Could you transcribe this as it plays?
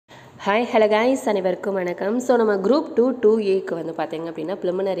Hi hello guys, அனைவருக்கும் வணக்கம். So நம்ம குரூப் 2A வந்து பார்த்திங்க அப்படின்னா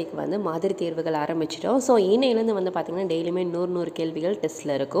ப்ரிலிமினரிக்கு வந்து மாதிரி தேர்வுகள் ஆரம்பிச்சிட்டோம். ஸோ இன்னையிலேருந்து வந்து பார்த்திங்கன்னா டெய்லியுமே 100 கேள்விகள்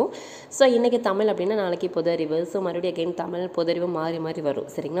டெஸ்ட்டில் இருக்கும். ஸோ இன்றைக்கி தமிழ் அப்படின்னா நாளைக்கு பொது அறிவு, ஸோ மறுபடியும் அகைன் தமிழ் பொது அறிவு மாறி மாறி வரும்.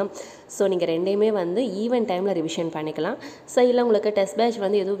 சரிங்களா? ஸோ நீங்கள் ரெண்டையுமே வந்து ஈவென்ட் டைமில் ரிவிஷன் பண்ணிக்கலாம். ஸோ இல்லை உங்களுக்கு டெஸ்ட் பேட்ச்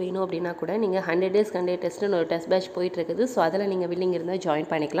வந்து எதுவும் வேணும் அப்படின்னா கூட நீங்கள் 100 days கண்டக்ட் டெஸ்ட்டுன்னு ஒரு டெஸ்ட் பேட்ச் போயிட்டுருக்குது. ஸோ அதில் நீங்கள் வில்லிங் இருந்தால் ஜாயின்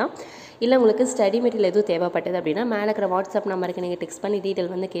பண்ணிக்கலாம். இல்லை உங்களுக்கு ஸ்டடி மெட்டீரியல் எதுவும் தேவைப்பட்டது அப்படின்னா மேலே இருக்கிற வாட்ஸ்அப் நம்பருக்கு நீங்கள் டெக்ஸ்ட் பண்ணி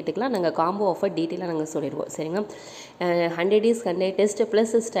டீட்டெயில் வந்து கேட்டுக்கலாம். நாங்கள் காம்போ ஆஃபர் டீட்டெயிலாக நாங்கள் சொல்லிடுவோம். சரிங்களா? 100 days conduct test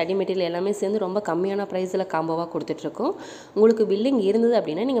plus study material எல்லாமே சேர்ந்து ரொம்ப கம்மியான ப்ரைஸில் காம்போவாக கொடுத்துட்ருக்கோம். உங்களுக்கு பில்லிங் இருந்தது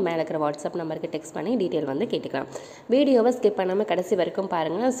அப்படின்னா நீங்கள் மேலே இருக்கிற வாட்ஸ்அப் நம்பருக்கு டெக்ஸ்ட் பண்ணி டீட்டெயில் வந்து கேட்டுக்கலாம். வீடியோவை ஸ்கிப் பண்ணாமல் கடைசி வரைக்கும்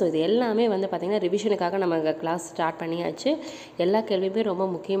பாருங்கள். ஸோ இது எல்லாமே வந்து பார்த்திங்கன்னா ரிவிஷனுக்காக நம்ம கிளாஸ் ஸ்டார்ட் பண்ணியாச்சு. எல்லா கேள்வியுமே ரொம்ப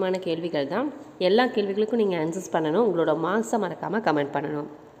முக்கியமான கேள்விகள் தான். எல்லா கேள்விகளுக்கும் நீங்கள் ஆன்சர்ஸ் பண்ணணும். உங்களோட மார்க்ஸை மறக்காமல் கமெண்ட் பண்ணணும்.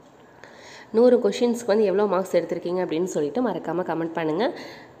 100 கொஷின்ஸ்க்கு வந்து எவ்வளோ மார்க்ஸ் எடுத்திருக்கீங்க அப்படின்னு சொல்லிட்டு மறக்காமல் கமெண்ட் பண்ணுங்கள்.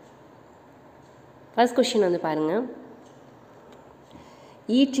 ஃபர்ஸ்ட் கொஷின் வந்து பாருங்கள்.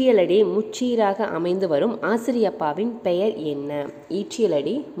 ஈற்றியலடி முச்சீராக அமைந்து வரும் ஆசிரியப்பாவின் பெயர் என்ன?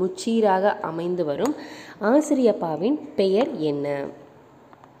 ஈற்றியலடி முச்சீராக அமைந்து வரும் ஆசிரியப்பாவின் பெயர் என்ன?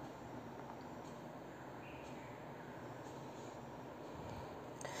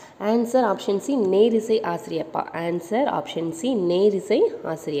 ஆன்சர் ஆப்ஷன் சி, நேரிசை ஆசிரியப்பா. ஆன்சர் ஆப்ஷன் சி, நேரிசை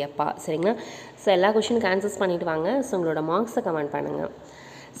ஆசிரியப்பா. சரிங்களா? ஸோ எல்லா கொஷினுக்கு ஆன்சர்ஸ் பண்ணிவிட்டு வாங்க. ஸோ உங்களோட மார்க்ஸை கமெண்ட் பண்ணுங்கள்.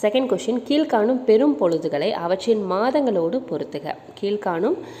 செகண்ட் கொஷின், கீழ்காணும் பெரும் பொழுதுகளை அவற்றின் மாதங்களோடு பொறுத்துக.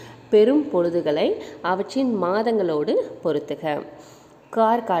 கீழ்காணும் பெரும் பொழுதுகளை அவற்றின் மாதங்களோடு பொறுத்துக.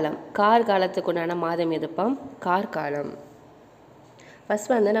 கார்காலம். கார்காலத்துக்கு உண்டான மாதம் எதுப்பாம்? கார்காலம்.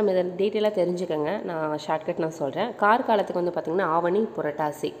 ஃபஸ்ட் வந்து நம்ம இதை டீட்டெயிலாக தெரிஞ்சுக்கோங்க. நான் ஷார்ட்கட் நான் சொல்கிறேன். கார்காலத்துக்கு வந்து பார்த்திங்கன்னா ஆவணி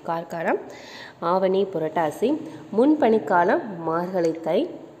புரட்டாசி. கார்காலம் ஆவணி புரட்டாசி. முன்பனிக்காலம் மார்கழி தை.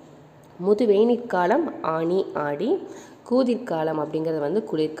 முதுவேனிற்காலம் ஆனி ஆடி. கூதிர்காலம் அப்படிங்கிறது வந்து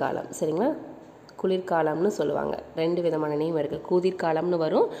குளிர்காலம். சரிங்களா? குளிர்காலம்னு சொல்லுவாங்க. 2 விதமான நேம் இருக்குது. கூதிர்காலம்னு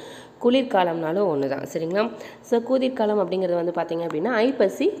வரும், குளிர்காலம்னாலும் ஒன்று தான். சரிங்களா? ஸோ கூதிர்காலம் அப்படிங்கிறது வந்து பார்த்திங்க அப்படின்னா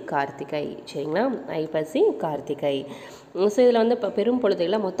ஐப்பசி கார்த்திகை. சரிங்களா? ஐப்பசி கார்த்திகை. ஸோ இதில் வந்து இப்போ பெரும்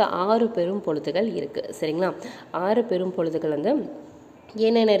பொழுதுகளில் மொத்தம் 6 பெரும் பொழுதுகள் இருக்குது. சரிங்களா? 6 பெரும் பொழுதுகள் வந்து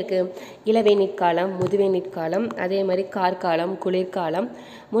என்னென்ன இருக்குது? இளவேனிற்காலம், முதுவேனிற்காலம், அதே மாதிரி கார்காலம், குளிர்காலம்,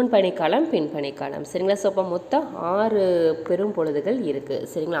 முன்பனிக்காலம், பின்பனிக்காலம். சரிங்களா? ஸோ இப்போ மொத்தம் 6 பெரும் பொழுதுகள் இருக்குது.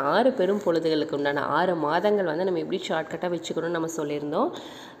 சரிங்களா? 6 பெரும் பொழுதுகளுக்கு உண்டான 6 மாதங்கள் வந்து நம்ம எப்படி ஷார்ட்கட்டாக வச்சுக்கணும்னு நம்ம சொல்லியிருந்தோம்.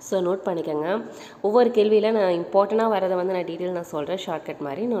 ஸோ நோட் பண்ணிக்கோங்க. ஒவ்வொரு கேள்வியில் நான் இம்பார்ட்டண்ட்டாக வரதை வந்து நான் டீட்டெயில் நான் சொல்கிறேன். ஷார்ட்கட்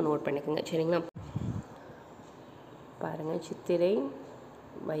மாதிரி நான் நோட் பண்ணிக்கோங்க. சரிங்களா? பாருங்கள். சித்திரை,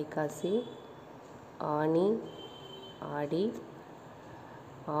 வைகாசி, ஆனி, ஆடி,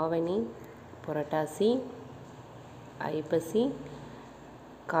 ஆவணி, புரட்டாசி, ஐப்பசி,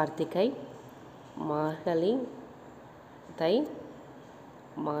 கார்த்திகை, மார்கழி, தை,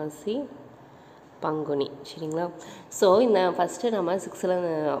 மாசி, பங்குனி. சரிங்களா? ஸோ இந்த ஃபஸ்ட்டு நம்ம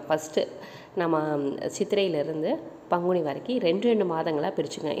 6th நம்ம சித்திரையிலேருந்து பங்குனி வரைக்கும் 2 மாதங்களாக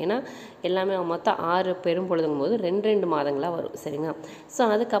பிரிச்சுங்க. ஏன்னா எல்லாமே மொத்தம் 6 பெரும் பொழுதுங்கும் போது 2 மாதங்களாக வரும். சரிங்களா? ஸோ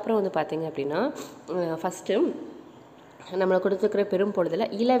அதுக்கப்புறம் வந்து பார்த்திங்க அப்படின்னா ஃபஸ்ட்டு நம்மளை கொடுத்துருக்கிற பெரும்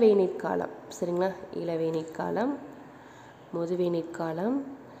பொழுதில் இளவேனிற்காலம். சரிங்களா? இளவேனிற்காலம், முதுவேனிற்காலம்,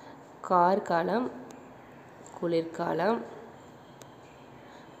 கார்காலம், குளிர்காலம்,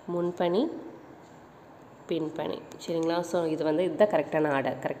 முன்பனி, பின்பனி. சரிங்களா? ஸோ இது வந்து இதுதான் கரெக்டான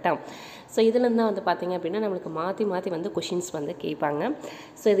ஆர்டர். கரெக்டாக? ஸோ இதுலேருந்து வந்து பார்த்திங்க அப்படின்னா நம்மளுக்கு மாற்றி மாற்றி வந்து கொஷின்ஸ் வந்து கேட்பாங்க.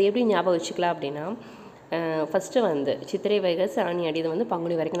 ஸோ இது எப்படி ஞாபகம் வச்சுக்கலாம் அப்படின்னா ஃபஸ்ட்டு வந்து சித்திரை, வைகாசி, ஆனி, ஆடி, இது வந்து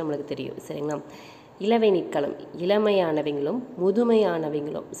பங்குனி வரைக்கும் நம்மளுக்கு தெரியும். சரிங்களா? இளவேனிற்காலம் இளமையானவங்களும்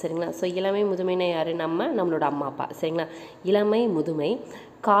முதுமையானவங்களும். சரிங்களா? ஸோ இளமை முதுமைனா யார்? நம்மளோட அம்மா அப்பா. சரிங்களா? இளமை முதுமை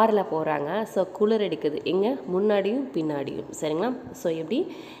காரில் போகிறாங்க. ஸோ குளிர் அடிக்குது எங்கே? முன்னாடியும் பின்னாடியும். சரிங்களா? ஸோ எப்படி?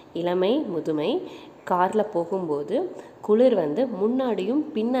 இளமை முதுமை காரில் போகும்போது குளிர் வந்து முன்னாடியும்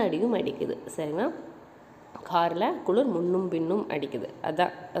பின்னாடியும் அடிக்குது. சரிங்களா? காரில் குளிர் முன்னும் பின்னும் அடிக்குது.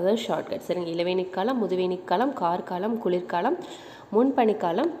 அதான் ஷார்ட்கட். சரிங்க? இளவேனிற்காலம், முதுவேனிற்காலம், கார்காலம், குளிர்காலம்,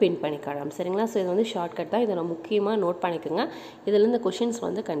 முன்பனிக்காலம், பின்பனிக்காலம். சரிங்களா? ஸோ இது வந்து ஷார்ட்கட் தான். இதை நான் முக்கியமாக நோட் பண்ணிக்கோங்க. இதுலேருந்து கொஷின்ஸ்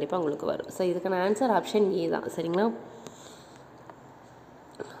வந்து கண்டிப்பாக உங்களுக்கு வரும். ஸோ இதுக்கான ஆன்சர் ஆப்ஷன் ஏ தான். சரிங்களா?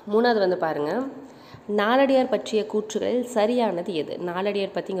 3வது வந்து பாருங்கள். நாலடியார் பற்றிய கூற்றுகளில் சரியானது எது?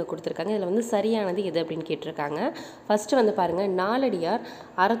 நாலடியார் பற்றி இங்கே கொடுத்துருக்காங்க. இதில் வந்து சரியானது எது அப்படின்னு கேட்டிருக்காங்க. ஃபஸ்ட்டு வந்து பாருங்கள். நாலடியார்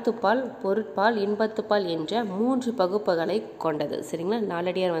அறத்துப்பால், பொருட்பால், இன்பத்துப்பால் என்ற 3 பகுப்புகளை கொண்டது. சரிங்களா?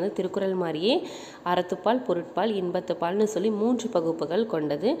 நாலடியார் வந்து திருக்குறள் மாதிரியே அறத்துப்பால், பொருட்பால், இன்பத்துப்பால்னு சொல்லி 3 பகுப்புகள்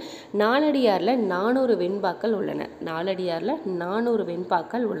கொண்டது. நாலடியாரில் 400 வெண்பாக்கள் உள்ளன. நாலடியாரில் 400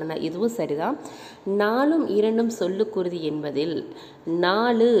 வெண்பாக்கள் உள்ளன. இதுவும் சரிதான். 4ம் 2ம் சொல்லுக்குருதி என்பதில்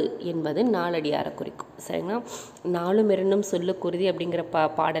 4 என்பது நாலடியாரை குறிக்கும். குறிக்கும். சரிங்களா? 4 2 சொல்லுக்குருதி அப்படிங்கிற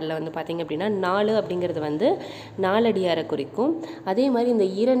பாடலில் வந்து பார்த்திங்க அப்படின்னா 4 அப்படிங்கிறது வந்து நாலடியாரை குறிக்கும். அதே மாதிரி இந்த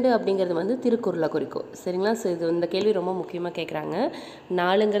 2 அப்படிங்கிறது வந்து திருக்குறளை குறிக்கும். சரிங்களா? ஸோ இது இந்த கேள்வி ரொம்ப முக்கியமாக கேட்குறாங்க.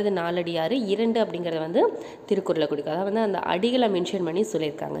 4ங்கிறது நாலடியார், 2 அப்படிங்கிறது வந்து திருக்குறளை குறிக்கும். அதாவது வந்து அந்த அடிகளை மென்ஷன் பண்ணி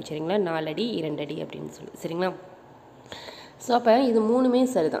சொல்லியிருக்காங்க. சரிங்களா? 4 அடி 2 அடி அப்படின்னு சொல்லி. சரிங்களா? ஸோ அப்போ இது 3மே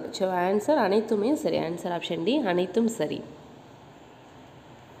சரி தான். ஸோ ஆன்சர் அனைத்துமே சரி. ஆன்சர் ஆப்ஷன் டி அனைத்தும் சரி.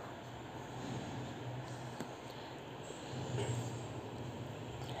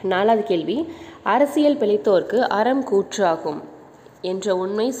 4வது கேள்வி, அரசியல் பிழைத்தோர்க்கு அறம் கூற்றாகும் என்ற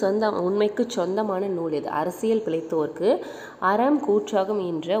உண்மைக்கு சொந்தமான நூல் எது? அரசியல் பிழைத்தோர்க்கு அறம் கூற்றாகும்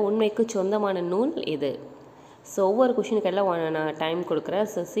என்ற உண்மைக்கு சொந்தமான நூல் எது? ஸோ ஒவ்வொரு கொஷினுக்கெல்லாம் நான் டைம் கொடுக்குறேன்.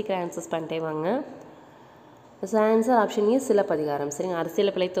 ஸோ சீக்கிரம் ஆன்சர்ஸ் பண்ணிட்டே வாங்க. So answer option A Silappatikaram. சரிங்க.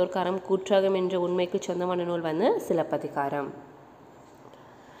 அரசியல் பிழைத்தோர்க்கு அறம் கூற்றாகும் என்ற உண்மைக்கு சொந்தமான நூல் வந்து சிலப்பதிகாரம்.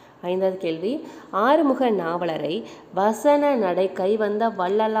 5வது கேள்வி, ஆறுமுக நாவலரை வசன நடை கைவந்த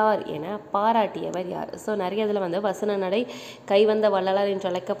வள்ளலார் என பாராட்டியவர் யார்? ஸோ நிறைய இதில் வந்து வசன நடை கைவந்த வள்ளலார் என்று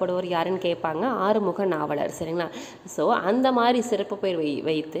அழைக்கப்படுவர் யாருன்னு கேட்பாங்க. ஆறுமுக நாவலர். சரிங்களா? ஸோ அந்த மாதிரி சிறப்பு பெயர்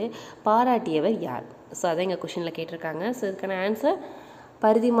வைத்து பாராட்டியவர் யார்? ஸோ அதை எங்கள் கொஷினில் கேட்டிருக்காங்க. ஸோ இதுக்கான ஆன்சர்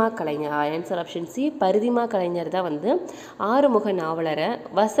பரிதிமா கலைஞர். ஆன்சர் ஆப்ஷன் சி பரிதிமா கலைஞர் தான் வந்து ஆறுமுக நாவலரை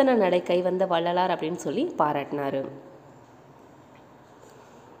வசன நடை கைவந்த வள்ளலார் அப்படின்னு சொல்லி பாராட்டினார்.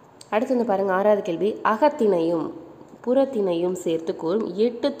 அடுத்து வந்து பாருங்கள் 6வது கேள்வி, அகத்தினையும் புறத்தினையும் சேர்த்து கூறும்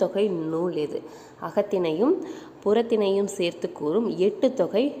 8 தொகை நூல் எது? அகத்தினையும் புறத்தினையும் சேர்த்து கூறும் 8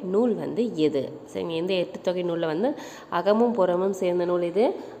 தொகை நூல் வந்து எது? சரிங்க. எந்த 8 தொகை நூலில் வந்து அகமும் புறமும் சேர்ந்த நூல் இது?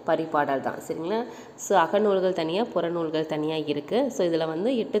 பரிபாடல் தான். சரிங்களா? ஸோ அகநூல்கள் தனியாக புறநூல்கள் தனியாக இருக்குது. ஸோ இதில்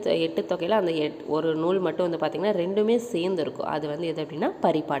வந்து 8 தொகையில் அந்த ஒரு நூல் மட்டும் வந்து பார்த்திங்கன்னா 2மே சேர்ந்து இருக்கும். அது வந்து எது அப்படின்னா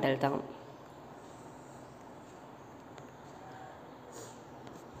பரிபாடல் தான்.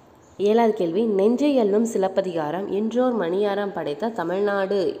 7வது கேள்வி, நெஞ்சை அள்ளும் சிலப்பதிகாரம் என்றோர் மணியாரம் படைத்த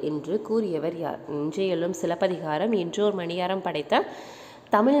தமிழ்நாடு என்று கூறியவர் யார்? நெஞ்சை அள்ளும் சிலப்பதிகாரம் என்றோர் மணியாரம் படைத்த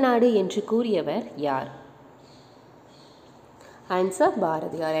தமிழ்நாடு என்று கூறியவர் யார்? Answer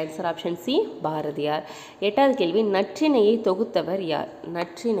Bharathiyar. Answer option C Bharathiyar. 8வது கேள்வி, நற்றிணையை தொகுத்தவர் யார்?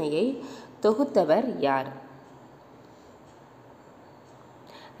 நற்றிணையை தொகுத்தவர் யார்?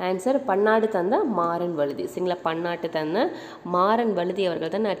 ஆன்சர் பன்னாடு தந்த மாறன் வழுதி. சரிங்களா? பன்னாட்டு தந்த மாறன் வழுதி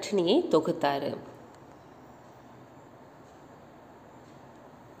அவர்கள் தான் நற்றிணையை தொகுத்தார்.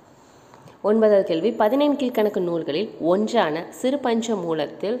 9வது கேள்வி, 15 கீழ்கணக்கு நூல்களில் ஒன்றான சிறுபஞ்ச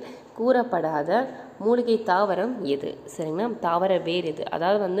மூலத்தில் கூறப்படாத மூலிகை தாவரம் எது? சரிங்களா? தாவர வேர் எது?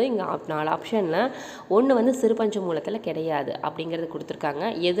 அதாவது வந்து இங்கே 4 ஆப்ஷனில் ஒன்று வந்து சிறுபஞ்ச மூலத்தில் கிடையாது அப்படிங்கிறது கொடுத்துருக்காங்க.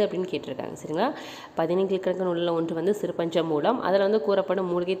 எது அப்படின்னு கேட்டிருக்காங்க. சரிங்களா? 15 கீழ்கணக்கு நூலில் ஒன்று வந்து சிறுபஞ்ச மூலம். அதில் வந்து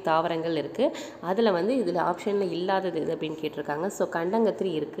கூறப்படும் மூலிகை தாவரங்கள் இருக்குது. அதில் வந்து இதில் ஆப்ஷனில் இல்லாதது எது அப்படின்னு கேட்டிருக்காங்க. ஸோ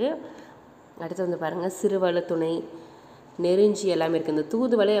கண்டங்கத்திரி இருக்குது. அடுத்து வந்து பாருங்கள் சிறுவள துணை, நெருஞ்சி எல்லாமே இருக்குது. இந்த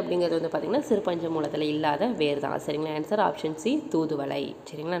தூதுவளை அப்படிங்கிறது வந்து பார்த்திங்கன்னா சிறுபஞ்ச மூலத்தில் இல்லாத வேர் தான். சரிங்களா? ஆன்சர் ஆப்ஷன் சி தூதுவளை.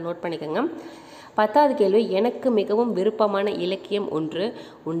 சரிங்களா? நோட் பண்ணிக்கோங்க. 10வது கேள்வி, எனக்கு மிகவும் விருப்பமான இலக்கியம் ஒன்று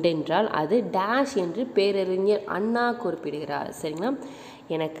உண்டென்றால் அது டேஷ் என்று பேரறிஞர் அண்ணா குறிப்பிடுகிறார். சரிங்களா?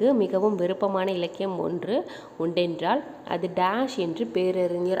 எனக்கு மிகவும் விருப்பமான இலக்கியம் ஒன்று உண்டென்றால் அது டேஷ் என்று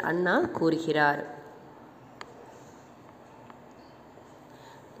பேரறிஞர் அண்ணா கூறுகிறார்.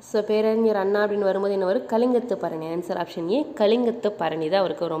 ஸோ பேரறிஞர் அண்ணா அப்படின்னு வரும்போது என்ன வரும்? கலிங்கத்து பரணி. ஆன்சர் ஆப்ஷன் ஏ கலிங்கத்து பரணி தான்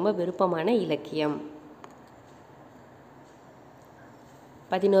அவருக்கு ரொம்ப விருப்பமான இலக்கியம்.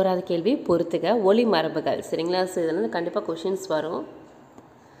 11வது கேள்வி, பொறுத்துக ஒளி மரபுகள். சரிங்களா? ஸோ இதில் வந்து கண்டிப்பாக கொஷின்ஸ் வரும்.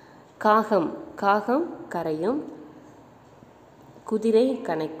 காகம் காகம் கரையும், குதிரை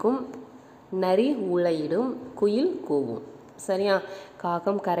கனைக்கும், நரி உளையிடும், குயில் கூவும். சரியா?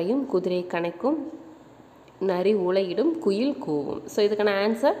 காகம் கரையும், குதிரை கனைக்கும், நரி உளையிடும், குயில் கூவும். ஸோ இதுக்கான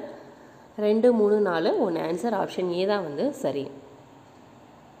ஆன்சர் 2 3 4 1. ஆன்சர் ஆப்ஷன் ஏ தான் வந்து சரி.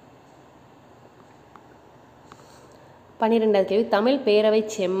 12வது கேள்வி, தமிழ் பேரவை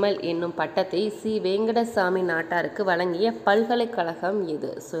செம்மல் என்னும் பட்டத்தை சி வெங்கடசாமி நாட்டாருக்கு வழங்கிய பல்கலைக்கழகம்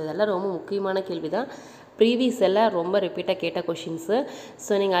எது? ஸோ இதெல்லாம் ரொம்ப முக்கியமான கேள்வி தான். ப்ரீவியஸ் எல்லாம் ரொம்ப ரிப்பீட்டாக கேட்ட கொஷின்ஸு.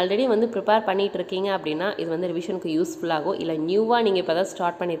 ஸோ நீங்கள் ஆல்ரெடி வந்து ப்ரிப்பேர் பண்ணிகிட்டு இருக்கீங்க அப்படின்னா இது வந்து ரிவிஷனுக்கு யூஸ்ஃபுல்லாகும். இல்லை நியூவாக நீங்கள் இப்போ தான்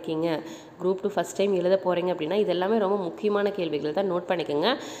ஸ்டார்ட் பண்ணியிருக்கீங்க, குரூப் 2 ஃபஸ்ட் டைம் எழுத போகிறீங்க அப்படின்னா இது எல்லாமே ரொம்ப முக்கியமான கேள்விகள் தான். நோட் பண்ணிக்கோங்க.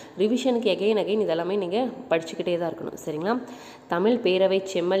 ரிவிஷனுக்கு அகைன் இதெல்லாமே நீங்கள் படிச்சுக்கிட்டே தான் இருக்கணும். சரிங்களா? தமிழ் பேரவை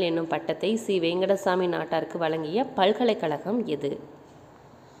செம்மல் என்னும் பட்டத்தை சி வெங்கடசாமி நாட்டாருக்கு வழங்கிய பல்கலைக்கழகம் எது?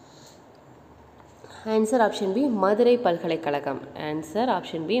 ஆன்சர் ஆப்ஷன் பி மதுரை பல்கலைக்கழகம். ஆன்சர்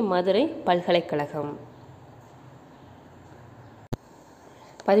ஆப்ஷன் பி மதுரை பல்கலைக்கழகம்.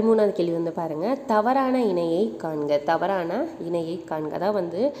 13வது கேள்வி வந்து பாருங்கள், தவறான இணையை காண்க. தவறான இணையை காண்க. அதாவது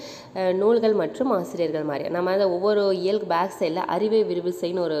வந்து நூல்கள் மற்றும் ஆசிரியர்கள் மாதிரி நம்ம அதை ஒவ்வொரு இயல் பேக் சைடில் அறிவை விரிவு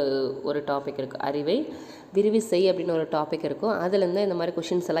செய்யணும் ஒரு டாபிக் இருக்குது. அறிவை விரிவு செய் அப்படின்னு ஒரு டாபிக் இருக்கும். அதுலேருந்து இந்த மாதிரி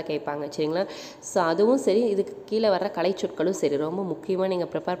கொஷின்ஸ் எல்லாம் கேட்பாங்க சரிங்களா. ஸோ அதுவும் சரி, இதுக்கு கீழே வர கலைச்சொற்களும் சரி, ரொம்ப முக்கியமாக நீங்கள்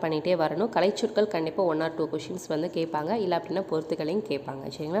ப்ரிப்பேர் பண்ணிகிட்டே வரணும். கலைச்சொற்கள் கண்டிப்பாக 1 or 2 கொஷின்ஸ் வந்து கேட்பாங்க, இல்லை அப்படின்னா பொறுத்துக்களையும் கேட்பாங்க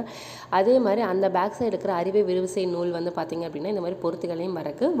சரிங்களா. அதே மாதிரி அந்த பேக் சைடு இருக்கிற அறிவை விரிவு செய் நூல் வந்து பார்த்திங்க அப்படின்னா இந்த மாதிரி பொறுத்துக்களையும்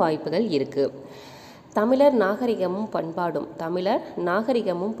வரக்கு வாய்ப்புகள் இருக்குது. தமிழர் நாகரிகமும் பண்பாடும். தமிழர்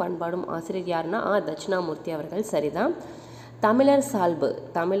நாகரிகமும் பண்பாடும் ஆசிரியர் யாருன்னா தட்சிணாமூர்த்தி அவர்கள். சரிதான். தமிழர் சால்பு.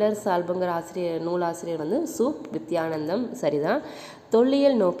 தமிழர் சால்புங்கிற நூலாசிரியர் வந்து சு. வித்யானந்தம். சரிதான்.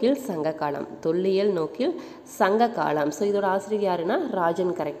 தொல்லியல் நோக்கில் சங்க காலம். தொல்லியல் நோக்கில் சங்க காலம். ஸோ இதோட ஆசிரியர் யாருன்னா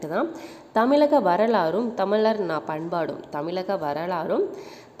ராஜன். கரெக்டு தான். தமிழக வரலாறும் தமிழர் பண்பாடும். தமிழக வரலாறும்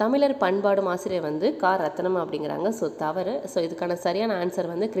தமிழர் பண்பாடும் ஆசிரியர் வந்து கா. ரத்னம் அப்படிங்கிறாங்க. ஸோ தவறு. ஸோ இதுக்கான சரியான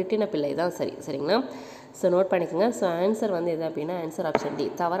ஆன்சர் வந்து கிருட்டின பிள்ளை தான். சரிங்களா. ஸோ நோட் பண்ணிக்கோங்க. ஸோ ஆன்சர் வந்து எது அப்படின்னா ஆன்சர் ஆப்ஷன் டி.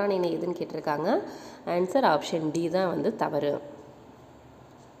 தவறான இணை எதுன்னு கேட்டிருக்காங்க. ஆன்சர் ஆப்ஷன் டி தான் வந்து தவறு.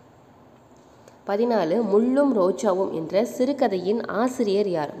 14 முள்ளும் ரோஜாவும் என்ற சிறுகதையின் ஆசிரியர்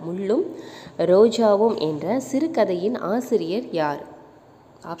யார்? முள்ளும் ரோஜாவும் என்ற சிறுகதையின் ஆசிரியர் யார்?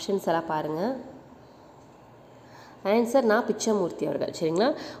 ஆப்ஷன்ஸ் எல்லாம் பாருங்கள். ஆன்சர் நான் பிச்சமூர்த்தி அவர்கள். சரிங்களா.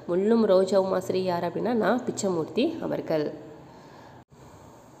 முள்ளும் ரோஜாவும் ஆசிரியர் யார் அப்படின்னா நான் பிச்சமூர்த்தி அவர்கள்.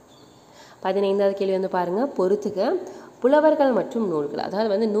 15வது கேள்வி வந்து பாருங்கள், பொறுத்துக. புலவர்கள் மற்றும் நூல்கள். அதாவது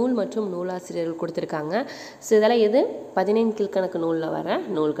வந்து நூல் மற்றும் நூலாசிரியர்கள் கொடுத்துருக்காங்க. ஸோ இதெல்லாம் எது 15 கீழ்கணக்கு நூலில் வர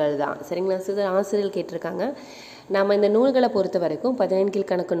நூல்கள் தான். சரிங்களா. ஸோ இதில் ஆசிரியர்கள் கேட்டிருக்காங்க. நம்ம இந்த நூல்களை பொறுத்த வரைக்கும் 15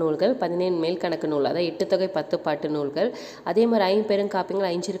 கீழ்கணக்கு நூல்கள், 15 மேல்கணக்கு நூல், அதாவது 8 தொகை 10 பாட்டு நூல்கள், அதே மாதிரி 5 பெருங்காப்பியங்கள்,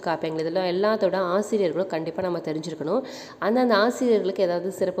 5 சிறுகாப்பியங்கள், இதெல்லாம் எல்லாத்தோட ஆசிரியர்களும் கண்டிப்பாக நம்ம தெரிஞ்சிருக்கணும். அந்த ஆசிரியர்களுக்கு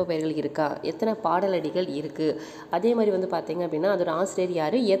ஏதாவது சிறப்பு பெயர்கள் இருக்கா, எத்தனை பாடலடிகள் இருக்குது, அதே மாதிரி வந்து பார்த்திங்க அப்படின்னா அதோட ஆசிரியர்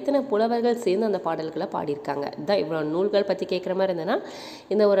யார், எத்தனை புலவர்கள் சேர்ந்து அந்த பாடல்களை பாடியிருக்காங்க. இதான் இவ்வளோ நூல்கள் பற்றி கேட்குற மாதிரி இருந்ததுன்னா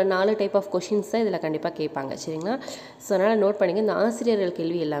இந்த ஒரு 4 டைப் ஆஃப் கொஷின்ஸ் தான் இதில் கண்டிப்பாக கேட்பாங்க. சரிங்களா. ஸோ அதனால் நோட் பண்ணிங்க, இந்த ஆசிரியர்கள்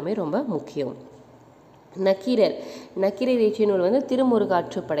கேள்வி எல்லாமே ரொம்ப முக்கியம். நக்கீரர். நக்கீரர் இயற்றிய நூல் வந்து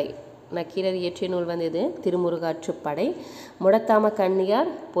திருமுருகாற்றுப்படை. நக்கீரர் இயற்றிய நூல் வந்து இது திருமுருகாற்றுப்படை. முடத்தாம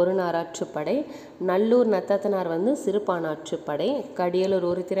கண்ணியார் பொருநாராற்றுப்படை. நல்லூர் நத்தத்தனார் வந்து சிறுபானாற்றுப்படை. கடியலூர்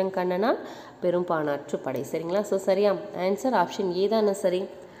ஒரு திறங்கண்ணனார் பெரும்பானாற்றுப்படை. சரிங்களா. ஸோ சரியா ஆன்சர் ஆப்ஷன் ஏ தானே சரி.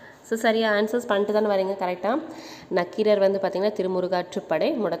 ஸோ சரியாக ஆன்சர்ஸ் பண்ணிட்டு தானே வரீங்க கரெக்டாக. நக்கீரர் வந்து பார்த்திங்கன்னா திருமுருகாற்றுப்படை,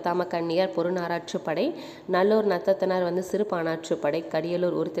 முடத்தாம கண்ணியார் பொருநாராற்றுப்படை, நல்லூர் நத்தத்தனார் வந்து சிறுபானாற்றுப்படை,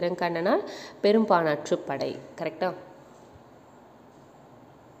 கடியலூர் ஒரு திறங்கண்ணனார் பெரும்பானாற்றுப்படை. கரெக்டாக.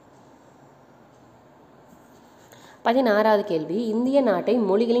 16வது கேள்வி, இந்திய நாட்டை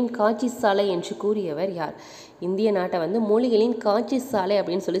மொழிகளின் காட்சி சாலை என்று கூறியவர் யார்? இந்திய நாட்டை வந்து மொழிகளின் காட்சி சாலை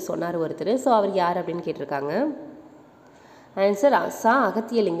அப்படின்னு சொல்லி சொன்னார் ஒருத்தர். ஸோ அவர் யார் அப்படின்னு கேட்டிருக்காங்க. ஆன்சர் சா.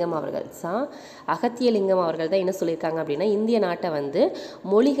 அகத்தியலிங்கம் அவர்கள். சா. அகத்தியலிங்கம் அவர்கள் தான் என்ன சொல்லியிருக்காங்க அப்படின்னா இந்திய நாட்டை வந்து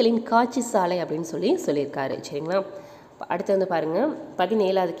மொழிகளின் காட்சி சாலை அப்படின்னு சொல்லியிருக்காரு. சரிங்களா. அடுத்து வந்து பாருங்கள்,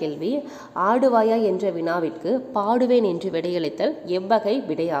 17வது கேள்வி, ஆடுவாயா என்ற வினாவிற்கு பாடுவேன் என்று விடையளித்தல் எவ்வகை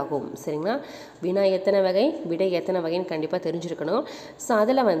விடையாகும்? சரிங்களா. வினா எத்தனை வகை, விடை எத்தனை வகைன்னு கண்டிப்பாக தெரிஞ்சிருக்கணும். ஸோ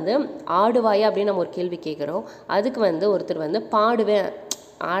அதில் வந்து ஆடுவாயா அப்படின்னு நம்ம ஒரு கேள்வி கேட்குறோம். அதுக்கு வந்து ஒருத்தர் வந்து பாடுவேன்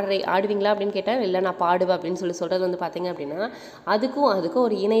ஆடுவீங்களா அப்படின்னு கேட்டால் இல்லை நான் பாடுவேன் அப்படின்னு சொல்கிறது வந்து பார்த்திங்க அப்படின்னா அதுக்கும்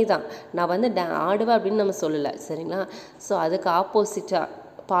ஒரு இணை தான். நான் வந்து ஆடுவேன் அப்படின்னு நம்ம சொல்லலை. சரிங்களா. ஸோ அதுக்கு ஆப்போசிட்டாக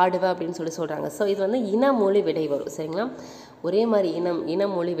பாடுவேன் அப்படின்னு சொல்கிறாங்க. ஸோ இது வந்து இனமொழி விடை வரும். சரிங்களா. ஒரே மாதிரி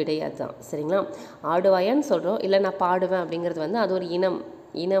இனமொழி விடை அதுதான். சரிங்களா. ஆடுவாயான்னு சொல்கிறோம், இல்லை நான் பாடுவேன் அப்படிங்கிறது வந்து அது ஒரு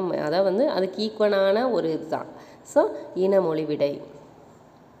இனம் அதாவது வந்து அதுக்கு ஈக்குவலான ஒரு இதுதான். ஸோ இனமொழி விடை.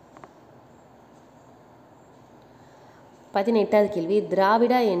 18வது கேள்வி,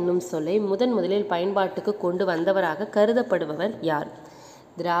 திராவிடா என்னும் சொல்லை முதலில் பயன்பாட்டுக்கு கொண்டு வந்தவராக கருதப்படுபவர் யார்?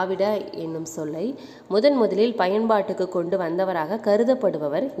 திராவிடா என்னும் சொல்லை முதலில் பயன்பாட்டுக்கு கொண்டு வந்தவராக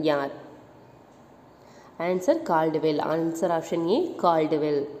கருதப்படுபவர் யார்? Answer Caldwell. Answer option A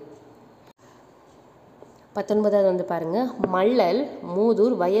Caldwell. 19வது வந்து பாருங்கள், மள்ளல்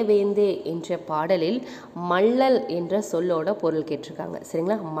மூதூர் வயவேந்தே என்ற பாடலில் மள்ளல் என்ற சொல்லோட பொருள் கேட்டிருக்காங்க.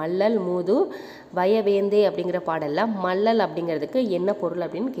 சரிங்களா. மள்ளல் மூதூர் வயவேந்தே அப்படிங்கிற பாடலில் மள்ளல் அப்படிங்கிறதுக்கு என்ன பொருள்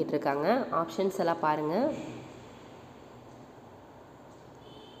அப்படின்னு கேட்டிருக்காங்க. ஆப்ஷன்ஸ் எல்லாம் பாருங்கள்.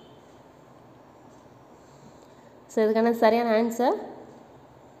 ஸோ இதுக்கான சரியான ஆன்சர்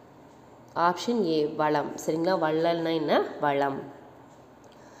ஆப்ஷன் ஏ வளம். சரிங்களா. வள்ளல்னா என்ன? வளம்.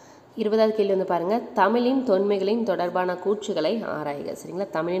 20வது கேள்வி வந்து பாருங்கள், தமிழின் தொன்மைகளின் தொடர்பான கூற்றுகளை ஆராய்க. சரிங்களா.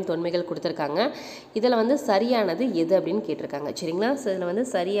 தமிழின் தொன்மைகள் கொடுத்துருக்காங்க. இதில் வந்து சரியானது எது அப்படின்னு கேட்டிருக்காங்க. சரிங்களா. ஸோ இதில் வந்து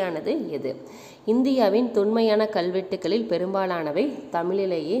சரியானது எது? இந்தியாவின் தொன்மையான கல்வெட்டுகளில் பெரும்பாலானவை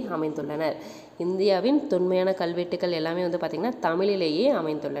தமிழிலேயே அமைந்துள்ளனர். இந்தியாவின் தொன்மையான கல்வெட்டுக்கள் எல்லாமே வந்து பார்த்திங்கன்னா தமிழிலேயே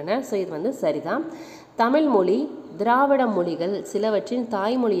அமைந்துள்ளன. ஸோ இது வந்து சரிதான். தமிழ் மொழி திராவிட மொழிகள் சிலவற்றின்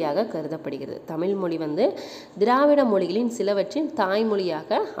தாய்மொழியாக கருதப்படுகிறது. தமிழ் மொழி வந்து திராவிட மொழிகளின் சிலவற்றின்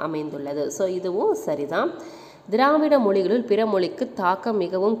தாய்மொழியாக அமைந்துள்ளது. ஸோ இதுவும் சரிதான். திராவிட மொழிகளுள் பிற மொழிக்கு தாக்கம்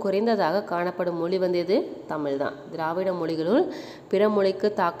மிகவும் குறைந்ததாக காணப்படும் மொழி வந்து எது? தமிழ் தான். திராவிட மொழிகளுள் பிற மொழிக்கு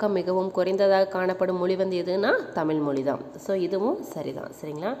தாக்கம் மிகவும் குறைந்ததாக காணப்படும் மொழி வந்து எதுனா தமிழ் மொழி தான். ஸோ இதுவும் சரிதான்.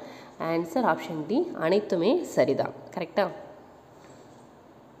 சரிங்களா? ஆன்சர் ஆப்ஷன் டி அனைத்துமே சரிதான். கரெக்டா?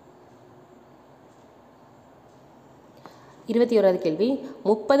 இருபத்தி ஓராவது கேள்வி,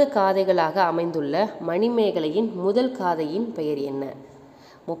 30 காதைகளாக அமைந்துள்ள மணிமேகலையின் முதல் காதையின் பெயர் என்ன?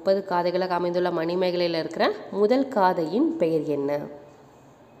 30 காதைகளாக அமைந்துள்ள மணிமேகலையில் இருக்கிற முதல் காதையின் பெயர் என்ன?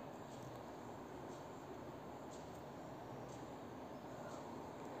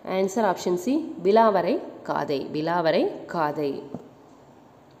 ஆன்சர் ஆப்ஷன் சி விலாவரை காதை. விலாவரை காதை.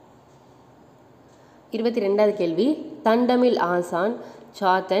 22வது கேள்வி, தண்டமிழ் ஆசான்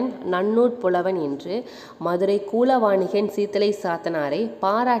சாத்தன் நன்னூற் புலவன் என்று மதுரை கூலவாணிகன் சீத்தலை சாத்தனாரை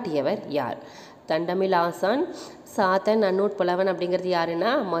பாராட்டியவர் யார்? தண்டமிழ் ஆசான் சாத்தன் நன்னூற் புலவன் அப்படிங்கிறது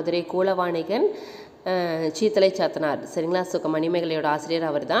யாருன்னா மதுரை கூலவாணிகன் சீத்தலை சாத்தனார். சரிங்களா? ஸோ மணிமேகலையோட ஆசிரியர்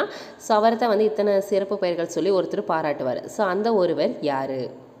அவர் தான். ஸோ அவர்தான் வந்து இத்தனை சிறப்பு பெயர்கள் சொல்லி ஒருத்தர் பாராட்டுவார். ஸோ அந்த ஒருவர் யார்?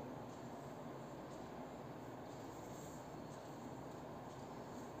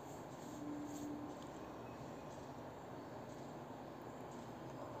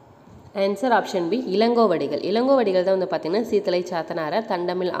 Answer option B Ilangovadigal. Ilangovadigal தான் வந்து பார்த்திங்கன்னா சீத்தலை சாத்தனாரை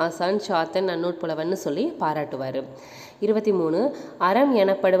தண்டமிழ் ஆசான் சாத்தன் நன்னூற் புலவன் சொல்லி பாராட்டுவார். 23 அறம்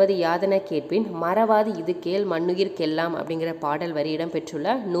எனப்படுவது யாதென கேட்பின் மறவாது இது கேள் மண்ணுயிர் கெல்லாம் அப்படிங்கிற பாடல் வரி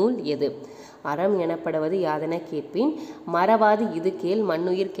இடம்பெற்றுள்ள நூல் எது? அறம் எனப்படுவது யாதென கேட்பின் மறவாது இது கேள்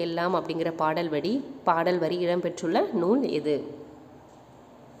மண்ணுயிர் கெல்லாம் அப்படிங்கிற பாடல் வரி இடம்பெற்றுள்ள நூல் எது?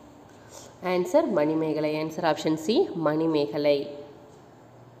 Answer Manimekalai. Answer option C Manimekalai.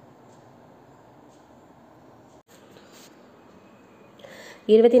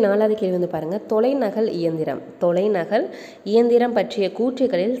 24வது கேள்வி வந்து பாருங்கள், தொலைநகல் இயந்திரம். தொலைநகல் இயந்திரம் பற்றிய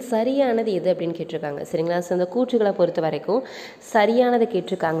கூற்றுகளில் சரியானது எது அப்படின்னு கேட்டிருக்காங்க. சரிங்களா? ஸோ அந்த கூற்றுகளை பொறுத்த வரைக்கும் சரியானது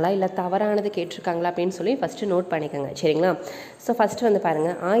கேட்டிருக்காங்களா இல்லை தவறானது கேட்டிருக்காங்களா அப்படின்னு சொல்லி ஃபஸ்ட்டு நோட் பண்ணிக்கோங்க. சரிங்களா? ஸோ ஃபஸ்ட்டு வந்து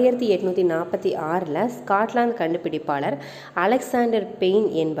பாருங்கள், 1846 ஸ்காட்லாந்து கண்டுபிடிப்பாளர் அலெக்சாண்டர் பெயின்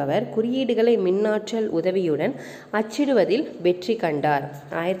என்பவர் குறியீடுகளை மின்னாற்றல் உதவியுடன் அச்சிடுவதில் வெற்றி கண்டார்.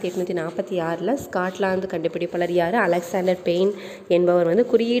 1846 ஸ்காட்லாந்து கண்டுபிடிப்பாளர் யார்? அலெக்சாண்டர் பெயின் என்பவர் வந்து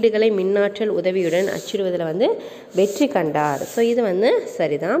குறியீடுகளை மின்னாற்றல் உதவியுடன் அச்சிடுவதில் வந்து வெற்றி கண்டார். ஸோ இது வந்து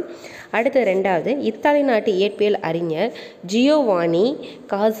சரிதான். அடுத்து 2வது, இத்தாலி நாட்டு இயற்பியல் அறிஞர் ஜியோவானி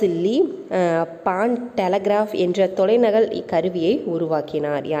காசில்லி பான் டெலகிராஃப் என்ற தொலைநகல் கருவியை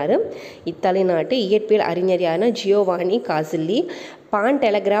உருவாக்கினார். யார்? இத்தாலி நாட்டு இயற்பியல் அறிஞர் யாருன்னா ஜியோவானி காசில்லி பான்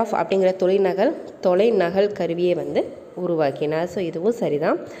டெலகிராஃப் அப்படிங்கிற தொலைநகல் கருவியை வந்து உருவாக்கினார். ஸோ இதுவும்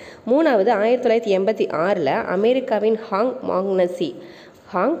சரிதான். 3வது, 1986 அமெரிக்காவின் ஹாங்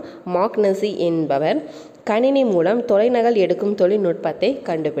மாக்னசி என்பவர் கணினி மூலம் தொலைநகல் எடுக்கும் தொழில்நுட்பத்தை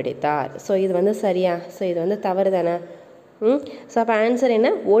கண்டுபிடித்தார். ஸோ இது வந்து சரியா? ஸோ இது வந்து தவறு தானே? ஸோ அப்போ ஆன்சர் என்ன?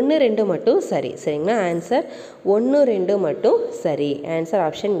 1, 2 மட்டும் சரி. சரிங்களா? ஆன்சர் 1, 2 மட்டும் சரி. Answer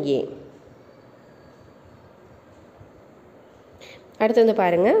option A. அடுத்து வந்து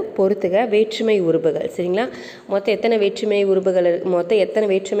பாருங்கள், பொறுத்துக வேற்றுமை உறுப்புகள். சரிங்களா? மொத்தம் எத்தனை வேற்றுமை உறுப்புகள் மொத்தம் எத்தனை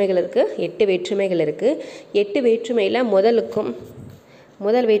வேற்றுமைகள் இருக்குது? 8 வேற்றுமைகள் இருக்குது. 8 வேற்றுமையில்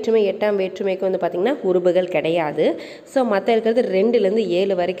முதல் வேற்றுமை 8ஆம் வேற்றுமைக்கு வந்து பார்த்திங்கன்னா உறுப்புகள் கிடையாது. ஸோ மற்ற இருக்கிறது 2லேருந்து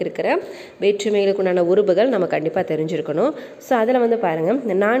 7 வரைக்கும் இருக்கிற வேற்றுமைகளுக்கு உண்டான உறுப்புகள் நம்ம கண்டிப்பாக தெரிஞ்சிருக்கணும். ஸோ அதில் வந்து பாருங்கள்,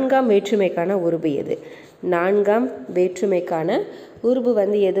 4ஆம் வேற்றுமைக்கான உறுப்பு எது? 4ஆம் வேற்றுமைக்கான உறுப்பு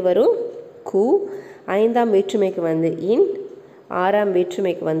வந்து எது வரும்? கு. 5ஆம் வேற்றுமைக்கு வந்து இன். 6ஆம்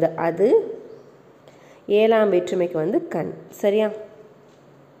வேற்றுமைக்கு வந்து அது. 7ஆம் வேற்றுமைக்கு வந்து கண். சரியா?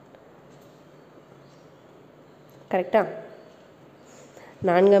 கரெக்டா?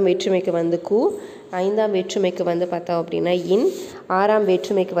 4ஆம் வேற்றுமைக்கு வந்து கு, 5ஆம் வேற்றுமைக்கு வந்து பார்த்தோம் அப்படின்னா இன், 6ஆம்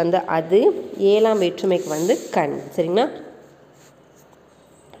வேற்றுமைக்கு வந்து அது, 7ஆம் வேற்றுமைக்கு வந்து கண். சரிங்களா?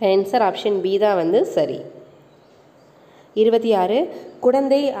 ஆன்சர் ஆப்ஷன் பி தான் வந்து சரி. 26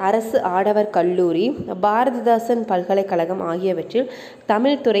 குடந்தை அரசு ஆடவர் கல்லூரி, பாரதிதாசன் பல்கலைக்கழகம் ஆகியவற்றில்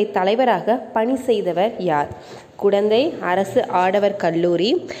தமிழ் துறை தலைவராக பணி செய்தவர் யார்? குடந்தை அரசு ஆடவர் கல்லூரி,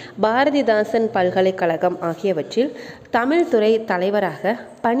 பாரதிதாசன் பல்கலைக்கழகம் ஆகியவற்றில் தமிழ் துறை தலைவராக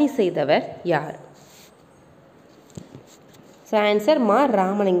பணி செய்தவர் யார்? ஸோ ஆன்சர் மா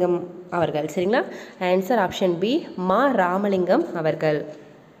ராமலிங்கம் அவர்கள். சரிங்களா? ஆன்சர் ஆப்ஷன் பி மா ராமலிங்கம் அவர்கள்.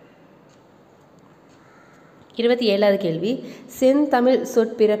 27வது கேள்வி, செந்தமிழ்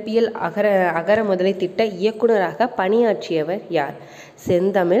சொற்பிறப்பியல் அகர முதலை திட்ட இயக்குனராக பணியாற்றியவர் யார்?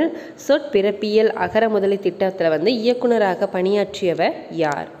 செந்தமிழ் சொற்பிறப்பியல் அகர முதலை திட்டத்தில் இயக்குனராக பணியாற்றியவர்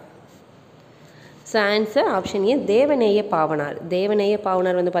யார்? So answer option A Devaneya Pavanar. Devaneya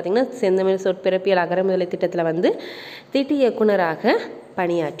Pavanar பார்த்திங்கன்னா செந்தமிழ் சொற்பிறப்பியல் அகர முதலை திட்டத்தில் திட்ட இயக்குனராக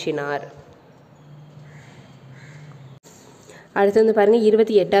பணியாற்றினார். அடுத்து பாருங்கள்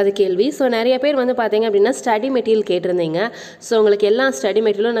 28வது கேள்வி. ஸோ நிறைய பேர் பார்த்தீங்க அப்படின்னா ஸ்டடி மெட்டீரியல் கேட்டிருந்தீங்க. ஸோ உங்களுக்கு எல்லா ஸ்டடி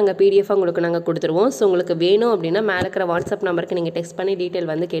மெட்டீரியலும் நாங்கள் பிடிஎஃபாக உங்களுக்கு நாங்கள் கொடுத்துருவோம். ஸோ உங்களுக்கு வேணும் அப்படின்னா மேலே இருக்கிற வாட்ஸ்அப் நம்பருக்கு நீங்கள் டெக்ஸ்ட் பண்ணி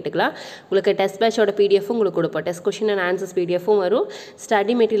டீட்டெயில் கேட்டுக்கலாம். உங்களுக்கு டெஸ்ட் பேட்சோட பிடிஎஃபும் உங்களுக்கு கொடுப்போம். டெஸ்ட் கொஷின் அண்ட் ஆன்சர்ஸ் பிடிஎஃபும் வரும்,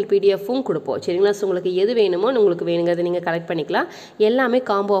 ஸ்டடி மெட்டீரியல் பிடிஎஃபும் கொடுப்போம். சரிங்களா? ஸோ உங்களுக்கு எது வேணுமோ உங்களுக்கு வேணுங்கிறத நீங்கள் கலெக்ட் பண்ணிக்கலாம். எல்லாமே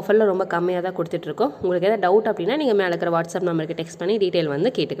காம்போ ஆஃபரில் ரொம்ப கம்மியாக தான் கொடுத்துட்ருக்கோம். உங்களுக்கு எதாவது டவுட் அப்படின்னா நீங்கள் மேலே இருக்கிற வாட்ஸ்அப் நம்பருக்கு டெக்ஸ்ட் பண்ணி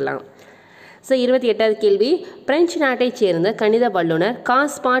டீட்டெயில் கேட்டுக்கலாம். ஸோ 28வது கேள்வி, பிரெஞ்சு நாட்டைச் சேர்ந்த கணித வல்லுநர்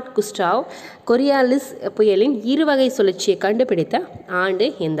காஸ்பாட் குஸ்டாவ் கொரியாலிஸ் புயலின் இருவகை சுழற்சியை கண்டுபிடித்த ஆண்டு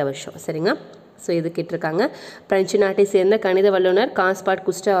எந்த வருஷம்? சரிங்க. ஸோ இது கேட்டிருக்காங்க. பிரெஞ்சு நாட்டை சேர்ந்த கணித வல்லுநர் காஸ்பாட்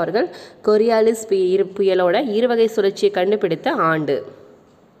குஸ்டாவ் அவர்கள் கொரியாலிஸ் புயலோட இருவகை சுழற்சியை கண்டுபிடித்த ஆண்டு.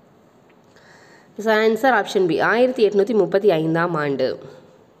 ஸோ ஆன்சர் ஆப்ஷன் பி 1835ஆம் ஆண்டு.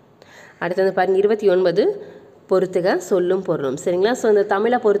 அடுத்தது பாருங்கள் 29, பொறுத்துக சொல்லும் பொருளும். சரிங்களா? ஸோ இந்த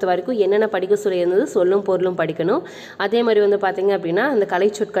தமிழை பொறுத்த வரைக்கும் என்னென்ன படிக்க சொல்லியிருந்தது, சொல்லும் பொருளும் படிக்கணும். அதே மாதிரி பார்த்திங்க அப்படின்னா அந்த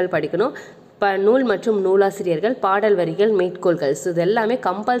கலைச்சொற்கள் படிக்கணும். நூல் மற்றும் நூலாசிரியர்கள், பாடல் வரிகள், மேற்கோள்கள். ஸோ இது எல்லாமே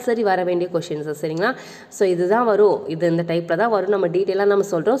கம்பல்சரி வர வேண்டிய கொஷின்ஸ். சரிங்களா? ஸோ இதுதான் வரும், இது இந்த டைப்பில் தான் வரும், நம்ம டீட்டெயிலாக நம்ம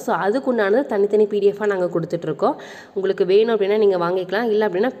சொல்கிறோம். ஸோ அதுக்குண்டானது தனித்தனி பிடிஎஃபாக நாங்கள் கொடுத்துட்ருக்கோம். உங்களுக்கு வேணும் அப்படின்னா நீங்கள் வாங்கிக்கலாம். இல்லை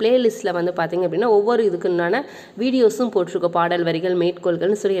அப்படின்னா பிளேலிஸ்ட்டில் பார்த்திங்க அப்படின்னா ஒவ்வொரு இதுக்குண்டான வீடியோஸும் போட்டிருக்கோம். பாடல் வரிகள்,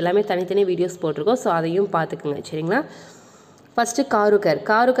 மேற்கோள்கள்னு சொல்லி எல்லாமே தனித்தனி வீடியோஸ் போட்டிருக்கோம். ஸோ அதையும் பார்த்துக்குங்க. சரிங்களா? ஃபஸ்ட்டு காருக்கர்.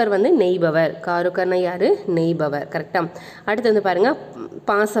 காருக்கர் நெய்பவர். காருக்கர்னா யார்? நெய்பவர். கரெக்டாக. அடுத்து பாருங்கள்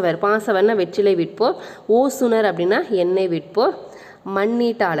பாசவர். பாசவர்னா வெற்றிலை விற்போர். ஓசுனர் அப்படின்னா எண்ணெய் விற்போர்.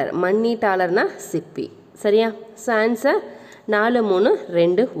 மண்ணீட்டாளர். மண்ணீட்டாளர்னா சிப்பி. சரியா? ஸோ ஆன்சர் 4, 3,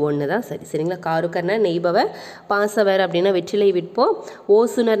 2, 1 தான் சரி. சரிங்களா? காருக்கர்னா நெய்பவர், பாசவர் அப்படின்னா வெற்றிலை விற்போர்,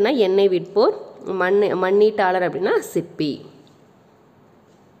 ஓசுனர்னா எண்ணெய் விற்போர், மண்ணீட்டாளர் அப்படின்னா சிப்பி.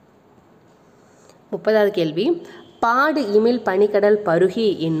 30வது கேள்வி, பாடு இமிழ் பனிக்கடல் பருகி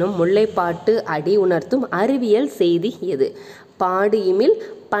என்னும் முல்லைப்பாட்டு அடி உணர்த்தும் அறிவியல் செய்தி எது? பாடு இமிழ்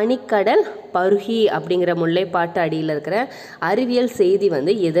பனிக்கடல் பருகி அப்படிங்கிற முல்லைப்பாட்டு அடியில் இருக்கிற அறிவியல் செய்தி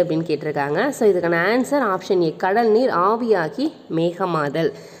எது அப்படின்னு கேட்டிருக்காங்க. ஸோ இதுக்கான ஆன்சர் ஆப்ஷன் ஏ கடல் நீர் ஆவியாகி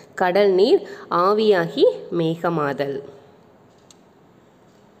மேகமாதல். கடல் நீர் ஆவியாகி மேகமாதல்.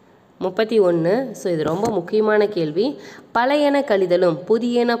 31. ஸோ இது ரொம்ப முக்கியமான கேள்வி. பழையன கழிதலும்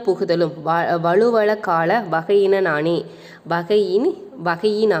புதியன புகுதலும் வலுவள கால வகையினானே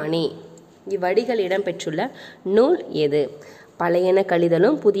வகையினானே இவ்வடிகள் இடம்பெற்றுள்ள நூல் எது? பழையன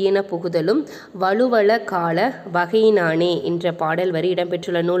கழிதலும் புதியன புகுதலும் வலுவள கால வகையினானே என்ற பாடல் வரி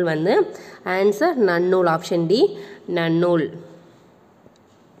இடம்பெற்றுள்ள நூல் ஆன்சர் நன்னூல். ஆப்ஷன் டி நன்னூல்.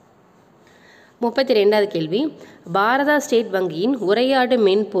 32வது கேள்வி, பாரதா ஸ்டேட் வங்கியின் உரையாடு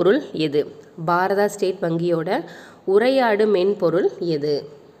மென்பொருள் எது? பாரதா ஸ்டேட் வங்கியோட உரையாடு மென்பொருள் எது?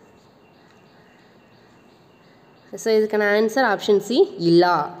 ஸோ இதுக்கான ஆன்சர் ஆப்ஷன் சி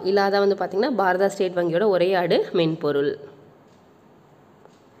இல்லா. இல்லாத பார்த்திங்கன்னா பாரதா ஸ்டேட் வங்கியோட உரையாடு மென்பொருள்.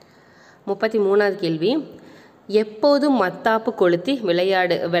 33வது கேள்வி, எப்போதும் மத்தாப்பு கொளுத்தி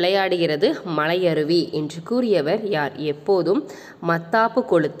விளையாடுகிறது மலையருவி என்று கூறியவர் யார்? எப்போதும் மத்தாப்பு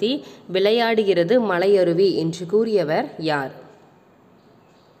கொளுத்தி விளையாடுகிறது மலையருவி என்று கூறியவர் யார்?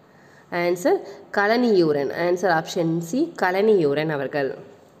 ஆன்சர் கலனியூரன். ஆன்சர் ஆப்ஷன் சி கலனியூரன் அவர்கள்.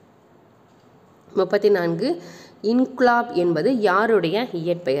 34. இன்குலாப் என்பது யாருடைய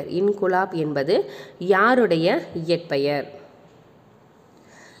இயற்பெயர்? இன்குலாப் என்பது யாருடைய இயற்பெயர்?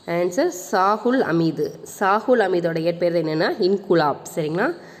 ஆன்சர் சாகுல் அமீது. சாகுல் அமீதோட இயற்பெயர் என்னென்னா இன்குலாப். சரிங்களா?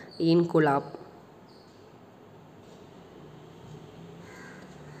 இன்குலாப்.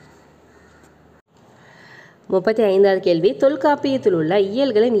 35வது கேள்வி, தொல்காப்பியத்தில் உள்ள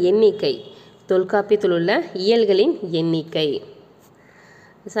இயல்களின் எண்ணிக்கை. தொல்காப்பியத்தில் உள்ள இயல்களின் எண்ணிக்கை.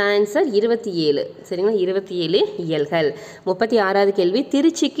 ஆன்சர் 27. சரிங்களா? 27 இயல்கள். 36வது கேள்வி,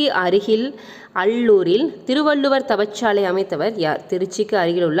 திருச்சிக்கு அருகில் அல்லூரில் திருவள்ளுவர் தவச்சாலை அமைத்தவர் யார்? திருச்சிக்கு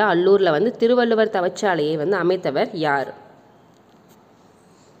அருகில் உள்ள அல்லூரில் திருவள்ளுவர் தவச்சாலையை அமைத்தவர் யார்?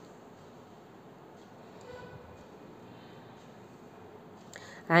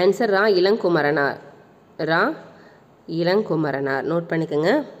 ஆன்சர் ரா இளங்குமரனார். ரா இளங்குமரனார். நோட்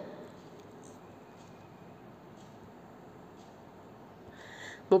பண்ணிக்கோங்க.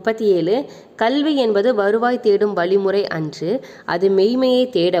 37. கல்வி என்பது வருவாய் தேடும் வழிமுறை அன்று, அது மெய்மையை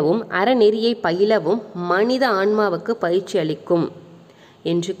தேடவும் அறநெறியை பயிலவும் மனித ஆன்மாவுக்கு பயிற்சி அளிக்கும்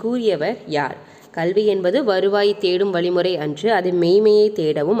என்று கூறியவர் யார்? கல்வி என்பது வருவாய் தேடும் வழிமுறை அன்று, அது மெய்மையை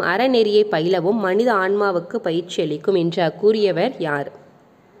தேடவும் அறநெறியை பயிலவும் மனித ஆன்மாவுக்கு பயிற்சி அளிக்கும் என்று கூறியவர் யார்?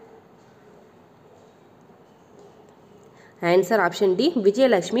 Answer option D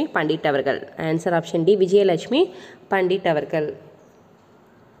Vijayalakshmi Pandit அவர்கள். Answer option D Vijayalakshmi Pandit அவர்கள்.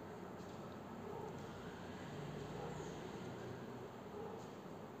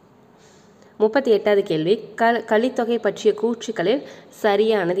 38வது கேள்வி, கலித்தொகை பற்றிய கூற்றுக்களில்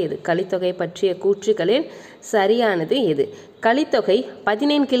சரியானது எது? கலித்தொகை பற்றிய கூற்றுக்களில் சரியானது எது? கலித்தொகை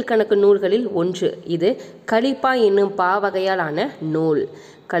 17 கீழ்கணக்கு நூல்களில் ஒன்று. இது கலிப்பா என்னும் பாவகையால் ஆன நூல்.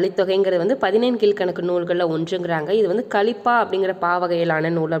 கலித்தொகைங்கிறது வந்து 17 கீழ்கணக்கு நூல்களில் ஒன்றுங்கிறாங்க. இது வந்து கலிப்பா அப்படிங்கிற பாவகையிலான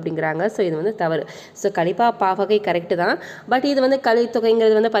நூல் அப்படிங்கிறாங்க. ஸோ இது வந்து தவறு. ஸோ கலிப்பா பாவகை கரெக்டு தான். பட் இது வந்து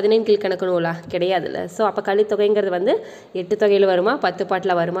கலித்தொகைங்கிறது வந்து 17 கீழ்கணக்கு நூலா கிடையாதுல்ல. ஸோ அப்போ கலித்தொகைங்கிறது வந்து 8 தொகையில் வருமா 10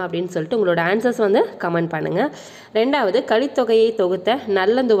 பாட்டில் வருமா அப்படின்னு சொல்லிட்டு உங்களோட ஆன்சர்ஸ் வந்து கமெண்ட் பண்ணுங்கள். 2வது, கலித்தொகையை தொகுத்த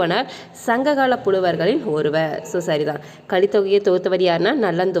நல்லந்துவனார் சங்ககால புலவர்களின் ஒருவர். ஸோ சரிதான். கலித்தொகையை தொகுத்தவர் யாருன்னா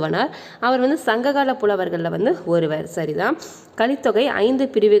நல்லந்துவனார். அவர் வந்து சங்ககால புலவர்களில் வந்து ஒருவர். சரிதான். கலித்தொகை 5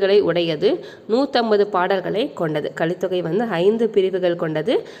 பிரிவுகளை உடையது, 150 பாடல்களை கொண்டது. கலித்தொகை வந்து 5 பிரிவுகள்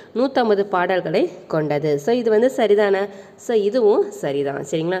கொண்டது, 150 பாடல்களை கொண்டது. ஸோ இது வந்து சரிதானே? ஸோ இதுவும் சரிதான்.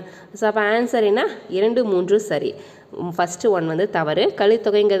 சரிங்களா? ஸோ அப்போ ஆன்சர் என்ன? 2, 3 சரி. ஃபஸ்ட்டு ஒன் வந்து தவறு.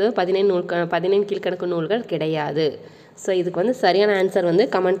 கலித்தொகைங்கிறது 17 கீழ்கணக்கு நூல்கள் கிடையாது. ஸோ இதுக்கு வந்து சரியான ஆன்சர் வந்து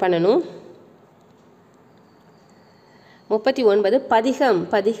கமெண்ட் பண்ணணும். 39, பதிகம்.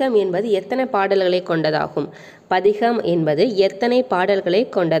 பதிகம் என்பது எத்தனை பாடல்களை கொண்டதாகும்? பதிகம் என்பது எத்தனை பாடல்களை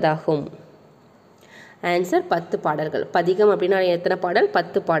கொண்டதாகும்? ஆன்சர் 10 பாடல்கள். பதிகம் அப்படின்னா எத்தனை பாடல்?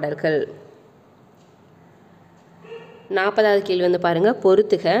 10 பாடல்கள். 40வது கேள்வி வந்து பாருங்கள்,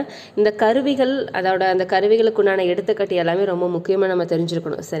 பொறுத்துக. இந்த கருவிகள், அதோட அந்த கருவிகளுக்குண்டான எடுத்துக்காட்டு எல்லாமே ரொம்ப முக்கியமாக நம்ம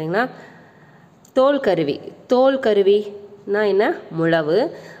தெரிஞ்சிருக்கணும். சரிங்களா? தோல் கருவி. தோல் கருவினா என்ன? முழவு.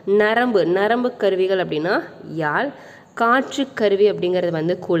 நரம்பு. நரம்பு கருவிகள் அப்படின்னா யாழ். காற்று கருவி அப்படிங்கிறது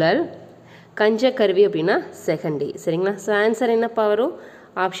வந்து குழல். கஞ்ச கருவி அப்படின்னா செகண்டி. சரிங்களா? ஸோ ஆன்சர் என்னப்பா வரும்?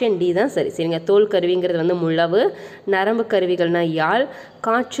 ஆப்ஷன் டி தான் சரி. சரிங்க. தோல் கருவிங்கிறது வந்து முழவு. நரம்பு கருவிகள்னா யாழ்.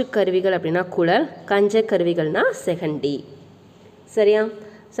 காற்று கருவிகள் அப்படின்னா குழல். கஞ்ச கருவிகள்னா செகண்டி. சரியா?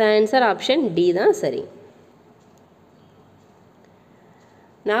 ஸோ ஆன்சர் ஆப்ஷன் டி தான் சரி.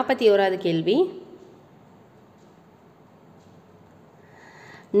 41வது கேள்வி,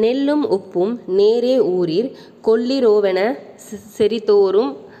 நெல்லும் உப்பும் நேரே ஊரிர் கொல்லிரோவென செறிதோறும்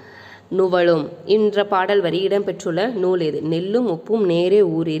நுவலும் என்ற பாடல் வரி இடம்பெற்றுள்ள நூல் எது? நெல்லும் உப்பும் நேரே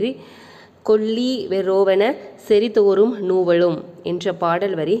ஊரிர் கொல்லிரோவென செறிதோறும் நுவலும் என்ற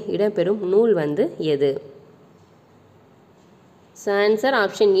பாடல் வரி இடம்பெறும் நூல் வந்து எது? So answer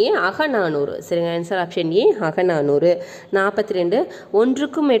option A Akananuru. சரிங்க. Answer option A Akananuru. 42,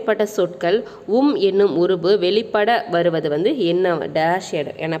 ஒன்றுக்கும் மேற்பட்ட சொற்கள் என்னும் உருபு வெளிப்பட வருவது வந்து என்ன டேஷ்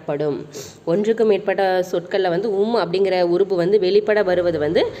எனப்படும்? ஒன்றுக்கும் மேற்பட்ட சொற்களில் வந்து அப்படிங்கிற உருபு வந்து வெளிப்பட வருவது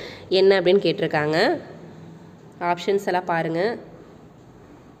வந்து என்ன அப்படின்னு கேட்டிருக்காங்க. ஆப்ஷன்ஸ் எல்லாம் பாருங்கள்.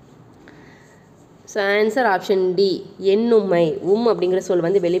 So answer option D எண்ணும்மை. அப்படிங்கிற சொல்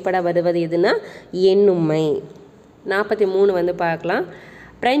வந்து வெளிப்பட வருவது எதுனா எண்ணும்மை. 43 வந்து பார்க்கலாம்.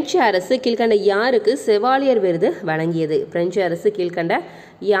 பிரெஞ்சு அரசு கீழ்கண்ட யாருக்கு செவாலியர் விருது வழங்கியது? பிரெஞ்சு அரசு கீழ்கண்ட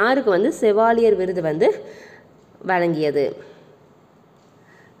யாருக்கு வந்து செவாலியர் விருது வந்து வழங்கியது?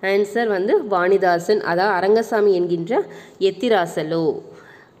 ஆன்சர் வந்து வாணிதாசன், அதாவது அரங்கசாமி என்கின்ற எத்திராசலோ.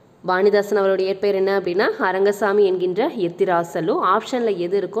 வாணிதாசன் அவருடைய இயற்பெயர் என்ன அப்படின்னா அரங்கசாமி என்கின்ற எத்திராசலோ. ஆப்ஷனில்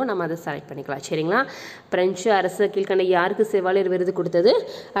எது இருக்கோ நம்ம அதை செலக்ட் பண்ணிக்கலாம். சரிங்களா? பிரெஞ்சு அரசு கீழ்கண்ட யாருக்கு செவாலியர் விருது கொடுத்தது?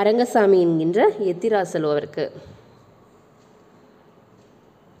 அரங்கசாமி என்கின்ற எத்திராசலோ அவருக்கு.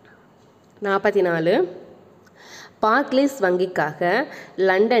 44, பார்க்லேஸ் வங்கிக்காக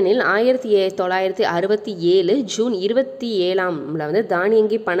லண்டனில் 1967 ஜூன் 27 வந்து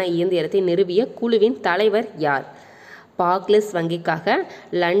தானியங்கி பண இயந்திரத்தை நிறுவிய குழுவின் தலைவர் யார்? பார்க்லேஸ் வங்கிக்காக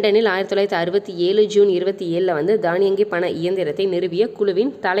லண்டனில் 1967 ஜூன் 27 வந்து தானியங்கி பண இயந்திரத்தை நிறுவிய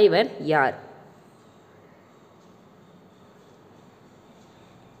குழுவின் தலைவர் யார்?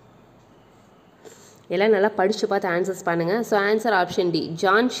 எல்லாம் நல்லா படித்து பார்த்து ஆன்சர்ஸ் பண்ணுங்கள். So answer option D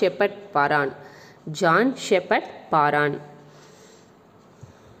John shepherd பாரான். ஜான் ஷெப்பர்ட் பாரான்.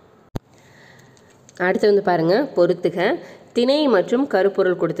 அடுத்து வந்து பாருங்கள், பொறுத்துக. திணை மற்றும்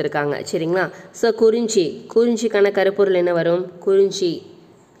கருப்பொருள் கொடுத்துருக்காங்க. சரிங்களா? ஸோ குறிஞ்சிக்கான கருப்பொருள் என்ன வரும்? குறிஞ்சி.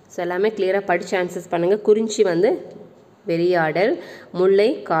 ஸோ எல்லாமே கிளியராக படித்து ஆன்சர்ஸ் பண்ணுங்கள். குறிஞ்சி வந்து வெறியாடல்,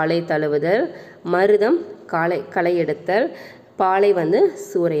 முல்லை காலை தழுவுதல், மருதம் களை எடுத்தல், பாலை வந்து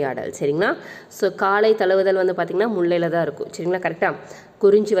சூறையாடல். சரிங்களா? ஸோ காலை தழுவுதல் வந்து பார்த்திங்கன்னா முல்லையில் தான் இருக்கும். சரிங்களா? கரெக்டாக.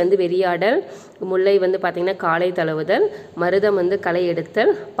 குறிஞ்சி வந்து வெறியாடல், முல்லை வந்து பார்த்திங்கன்னா காலை தழுவுதல், மருதம் வந்து களை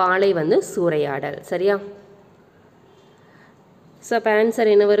எடுத்தல், பாலை வந்து சூறையாடல். சரியா? ஸோ அப்போ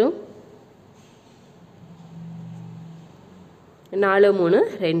ஆன்சர் என்ன வரும்? 4 3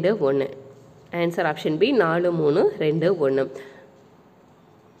 2 1. Answer option B 4 3 2 1.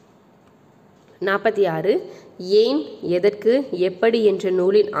 46 ஏன் எதற்கு எப்படி என்ற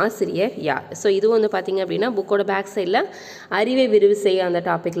நூலின் ஆசிரியர் யார்? ஸோ இதுவும் வந்து பார்த்திங்க அப்படின்னா புக்கோட பேக் சைடில் அறிவை விரிவு செய்ய அந்த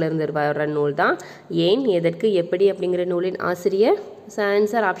டாப்பிக்கில் இருந்து வர நூல் தான் ஏன் எதற்கு எப்படி அப்படிங்கிற நூலின் ஆசிரியர். So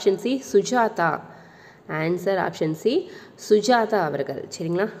answer option C Sujatha. Answer option C Sujatha அவர்கள்.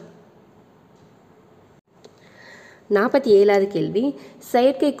 சரிங்களா? 47வது கேள்வி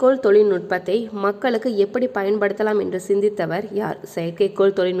செயற்கைக்கோள் தொழில்நுட்பத்தை மக்களுக்கு எப்படி பயன்படுத்தலாம் என்று சிந்தித்தவர் யார்?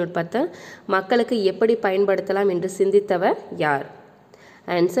 செயற்கைக்கோள் தொழில்நுட்பத்தை மக்களுக்கு எப்படி பயன்படுத்தலாம் என்று சிந்தித்தவர் யார்?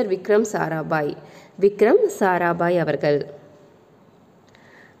 ஆன்சர் விக்ரம் சாராபாய். விக்ரம் சாராபாய் அவர்கள்.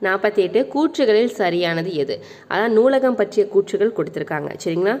 48 கூற்றுகளில் சரியானது எது? அதான் நூலகம் பற்றிய கூற்றுகள் கொடுத்துருக்காங்க.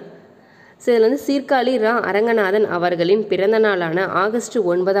 சரிங்களா? ஸோ இதில் வந்து சீர்காழி ரா அரங்கநாதன் அவர்களின் பிறந்த நாளான ஆகஸ்ட்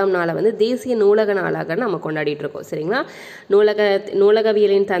 9ஆம் நாளை வந்து தேசிய நூலக நாளாக நம்ம கொண்டாடிட்டு இருக்கோம். சரிங்களா?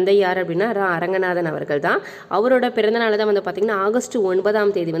 நூலகவியலின் தந்தை யார் அப்படின்னா ரா அரங்கநாதன் அவர்கள் தான். அவரோட பிறந்த நாளை தான் வந்து பார்த்திங்கன்னா ஆகஸ்ட்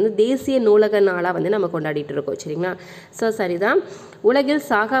 9ஆம் தேதி வந்து தேசிய நூலக நாளாக வந்து நம்ம கொண்டாடிட்டு இருக்கோம். சரிங்களா? ஸோ சரிதான். உலகில்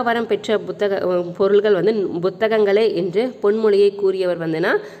சாகாவரம் பெற்ற பொருள்கள் வந்து புத்தகங்களே என்று பொன்மொழியை கூறியவர்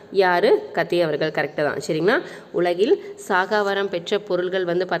வந்துன்னா யார்? கத்தி அவர்கள். கரெக்டு தான். சரிங்களா? உலகில் சாகாவரம் பெற்ற பொருள்கள்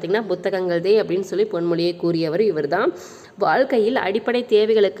வந்து பார்த்திங்கன்னா புத்தகங்கள் அப்படின்னு சொல்லி பொன்மொழியை கூறியவர் இவர் தான். வாழ்க்கையில் அடிப்படை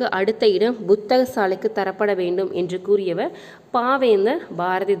தேவைகளுக்கு அடுத்த இடம் புத்தக சாலைக்கு தரப்பட வேண்டும் என்று கூறியவர் பாவேந்தர்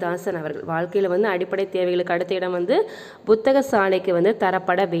பாரதிதாசன் அவர்கள். வாழ்க்கையில் வந்து அடிப்படை தேவைகளுக்கு அடுத்த இடம் வந்து புத்தக சாலைக்கு வந்து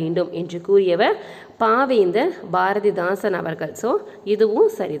தரப்பட வேண்டும் என்று கூறியவர் பாவேந்தர் பாரதிதாசன் அவர்கள். ஸோ இதுவும்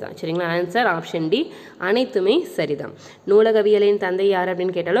சரிதான். சரிங்களா? ஆன்சர் ஆப்ஷன் டி அனைத்துமே சரிதான். நூலகவியலின் தந்தை யார்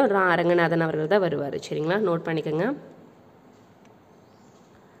அப்படின்னு கேட்டாலும் ரா அரங்கநாதன் அவர்கள் தான் வருவார். சரிங்களா? நோட் பண்ணிக்கோங்க.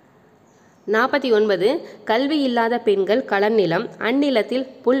 49 கல்வி இல்லாத பெண்கள் களர் நிலம் அந்நிலத்தில்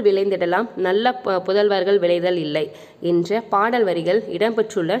புல் விளைந்திடலாம் நல்ல புதல்வர்கள் விளைதல் இல்லை என்ற பாடல் வரிகள்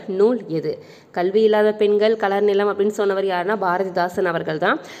இடம்பெற்றுள்ள நூல் எது? கல்வி இல்லாத பெண்கள் களர் நிலம் அப்படின்னு சொன்னவர் யாருன்னா பாரதிதாசன் அவர்கள்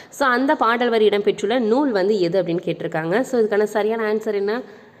தான். ஸோ அந்த பாடல் வரி இடம்பெற்றுள்ள நூல் வந்து எது அப்படின்னு கேட்டிருக்காங்க. ஸோ இதுக்கான சரியான ஆன்சர் என்ன?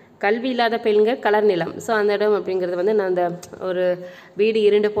 கல்வி இல்லாத பெண்கள் கலர் நிலம். ஸோ அந்த இடம் அப்படிங்கிறது வந்து நான் அந்த ஒரு வீடு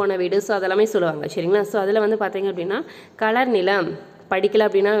இருண்டு போன வீடு ஸோ அதெல்லாமே சொல்லுவாங்க. சரிங்களா? ஸோ அதில் வந்து பார்த்தீங்க அப்படின்னா கலர் நிலம் படிக்கலை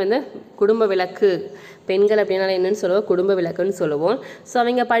அப்படின்னா வந்து குடும்ப விளக்கு. பெண்கள் அப்படின்னா என்னென்னு சொல்லுவோம்? குடும்ப விளக்குன்னு சொல்லுவோம். ஸோ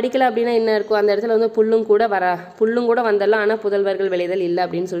அவங்க படிக்கலை அப்படின்னா என்ன இருக்கும்? அந்த இடத்துல வந்து புல்லும் கூட வந்துடலாம் ஆனால் புதல்வர்கள் விளைதல் இல்லை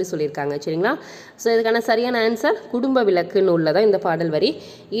அப்படின்னு சொல்லியிருக்காங்க. சரிங்களா? ஸோ இதுக்கான சரியான ஆன்சர் குடும்ப விளக்கு நூலில் தான் இந்த பாடல் வரி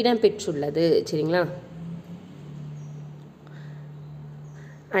இடம்பெற்றுள்ளது. சரிங்களா?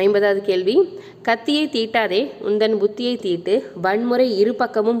 50வது கேள்வி கத்தியை தீட்டாதே உந்தன் புத்தியை தீட்டு வன்முறை இரு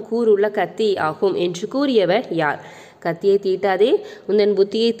பக்கமும் கூறுள்ள கத்தி ஆகும் என்று கூறியவர் யார்? கத்தியை தீட்டாதே உந்தன்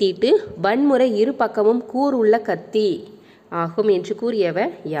புத்தியை தீட்டு வன்முறை இரு பக்கமும் கூறுள்ள கத்தி ஆகும் என்று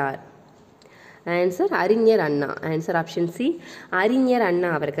கூறியவர் யார்? ஆன்சர் அறிஞர் அண்ணா. ஆன்சர் ஆப்ஷன் சி அறிஞர் அண்ணா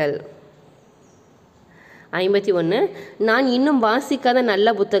அவர்கள். 51 நான் இன்னும் வாசிக்காத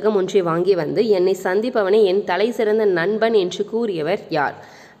நல்ல புத்தகம் ஒன்றை வாங்கி வந்து என்னை சந்திப்பவனை என் தலை சிறந்த நண்பன் என்று கூறியவர் யார்?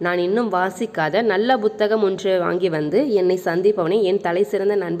 நான் இன்னும் வாசிக்காத நல்ல புத்தகம் ஒன்று வாங்கி வந்து என்னை சந்திப்பவனை என் தலை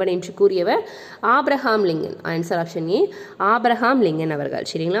சிறந்த நண்பன் என்று கூறியவர் Abraham Lincoln. Answer option A Abraham Lincoln அவர்கள்.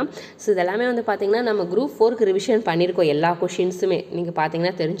 சரிங்களா? ஸோ இதெல்லாமே வந்து பார்த்திங்கன்னா நம்ம குரூப் 4க்கு ரிவிஷன் பண்ணியிருக்கோம். எல்லா கொஷின்ஸுமே நீங்கள்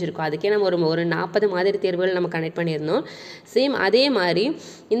பார்த்தீங்கன்னா தெரிஞ்சிருக்கும். அதுக்கே நம்ம ஒரு 40 மாதிரி தேர்வுகள் நம்ம கனெக்ட் பண்ணியிருந்தோம். சேம் அதே மாதிரி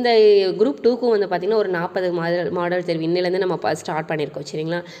இந்த குரூப் 2க்கும் வந்து பார்த்திங்கன்னா ஒரு 40 மாடல் தேர்வு இன்னிலேருந்து நம்ம ஸ்டார்ட் பண்ணியிருக்கோம்.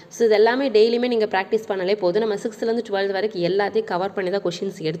 சரிங்களா? ஸோ இதெல்லாமே டெய்லியுமே நீங்கள் ப்ராக்டிஸ் பண்ணாலே போதும். நம்ம 6th to 12th வரைக்கும் எல்லாத்தையும் கவர் பண்ணி தான்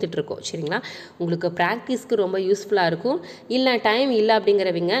கொஷின்ஸ் எடுத்துகிட்டு இருக்கோம். சரிங்களா? உங்களுக்கு ப்ராக்டிஸ்க்கு ரொம்ப யூஸ்ஃபுல்லாக இருக்கும். இல்லை டைம் இல்லை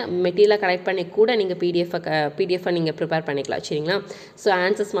அப்படிங்கிறவங்க மெட்டீரியலை கலெக்ட் பண்ணி கூட நீங்கள் பிடிஎஃபை நீங்கள் ப்ரிப்பேர் பண்ணிக்கலாம். சரிங்களா? ஸோ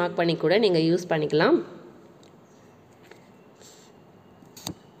ஆன்சர்ஸ் மார்க் பண்ணி கூட நீங்கள் யூஸ் பண்ணிக்கலாம்.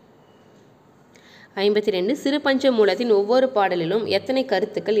 52 சிறுபஞ்ச மூலத்தின் ஒவ்வொரு பாடலிலும் எத்தனை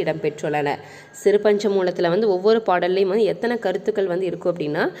கருத்துக்கள் இடம்பெற்றுள்ளன? சிறுபஞ்ச மூலத்தில் வந்து ஒவ்வொரு பாடல்லையும் வந்து எத்தனை கருத்துக்கள் வந்து இருக்கும்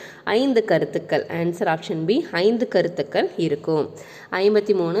அப்படின்னா 5 கருத்துக்கள். ஆன்சர் ஆப்ஷன் பி 5 கருத்துக்கள் இருக்கும்.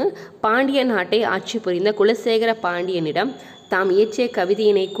 53 பாண்டிய நாட்டை ஆட்சி புரிந்த குலசேகர பாண்டியனிடம் தாம் இயற்றிய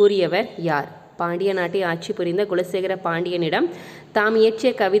கவிதையினை கூறியவர் யார்? பாண்டிய நாட்டை ஆட்சி புரிந்த குலசேகர பாண்டியனிடம் தாம்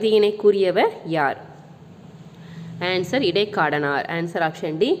இயற்றிய கவிதையினை கூறியவர் யார்? Answer Idaikkadanar. Answer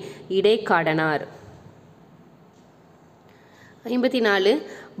option D Idaikkadanar. 54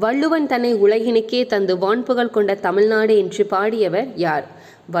 Valluvan தன்னை உலகினுக்கே தந்து வான்புகழ் கொண்ட தமிழ்நாடு என்று பாடியவர் யார்?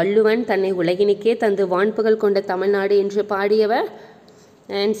 வள்ளுவன் தன்னை உலகினுக்கே தந்து வான்புகழ் கொண்ட தமிழ்நாடு என்று பாடியவர்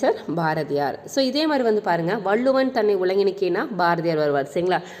ஆன்சர் பாரதியார். ஸோ இதே மாதிரி வந்து பாருங்கள், வள்ளுவன் தன்னை உலகினுக்கேனா பாரதியார் வருவார்.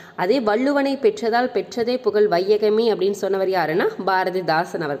 சரிங்களா? அதே வள்ளுவனை பெற்றதால் பெற்றதே புகழ் வையகமே அப்படின்னு சொன்னவர் யாருன்னா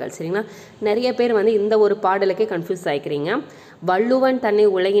பாரதிதாசன் அவர்கள். சரிங்களா? நிறைய பேர் வந்து இந்த ஒரு பாடலுக்கே கன்ஃபியூஸ் ஆகிக்கிறீங்க. வள்ளுவன் தன்னை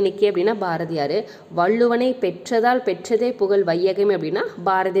உலகினுக்கே அப்படின்னா பாரதியார், வள்ளுவனை பெற்றதால் பெற்றதே புகழ் வையகமே அப்படின்னா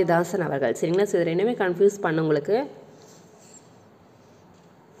பாரதிதாசன் அவர்கள். சரிங்களா? ஸோ இது ரெண்டுமே கன்ஃபியூஸ் பண்ண உங்களுக்கு.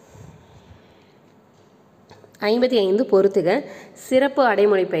 55 பொறுத்துக சிறப்பு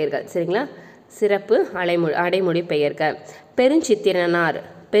அடைமொழி பெயர்கள். சரிங்களா? சிறப்பு அடைமொழி பெயர்கள். பெருஞ்சித்திரனார்,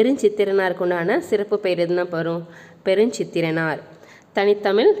 பெருஞ்சித்திரனாருக்கு உண்டான சிறப்பு பெயர் எதுனா வரும்? பெருஞ்சித்திரனார்.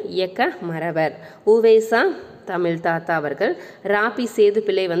 தனித்தமிழ் இயக்க மறவர். உவேசா தமிழ் தாத்தா அவர்கள். ராபி சேது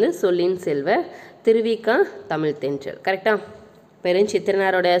பிள்ளை வந்து சொல்லின் செல்வர். திருவிக்கா தமிழ் தென்றல். கரெக்டா?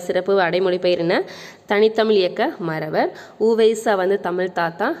 பெருஞ்சித்திரனாரோட சிறப்பு அடைமொழி பெயர் என்ன? தனித்தமிழ் இயக்க மறவர். உவைசா வந்து தமிழ்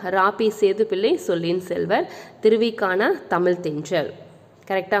தாத்தா. ராபி சேது பிள்ளை சொல்லின் செல்வர். திருவிக்கான தமிழ் தென்றல்.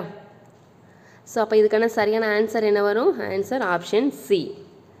 கரெக்டா? ஸோ அப்போ இதுக்கான சரியான ஆன்சர் என்ன வரும்? Answer option C,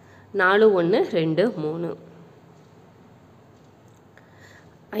 4 1 2 3.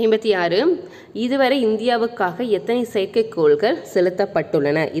 56 இதுவரை இந்தியாவுக்காக எத்தனை செயற்கைக்கோள்கள்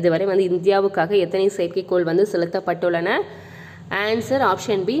செலுத்தப்பட்டுள்ளன? இதுவரை வந்து இந்தியாவுக்காக எத்தனை செயற்கைக்கோள் வந்து செலுத்தப்பட்டுள்ளன? ஆன்சர்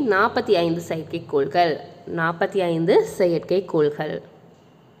ஆப்ஷன் பி, 45 செயற்கைக்கோள்கள். 45 செயற்கைக்கோள்கள்.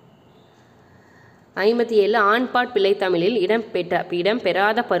 57 ஆண்பால் பிள்ளைத்தமிழில்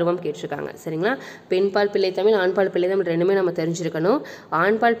இடம்பெறாத பருவம் கேட்டிருக்காங்க. சரிங்களா? பெண்பால் பிள்ளைத்தமிழ், ஆண்பால் பிள்ளைத்தமிழ் ரெண்டுமே நம்ம தெரிஞ்சிருக்கணும்.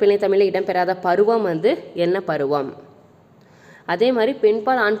 ஆண்பால் பிள்ளைத்தமிழில் இடம்பெறாத பருவம் வந்து என்ன பருவம்? அதே மாதிரி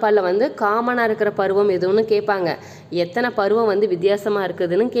பெண்பால் ஆண்பாலில் வந்து காமனாக இருக்கிற பருவம் எதுன்னு கேட்பாங்க. எத்தனை பருவம் வந்து வித்தியாசமாக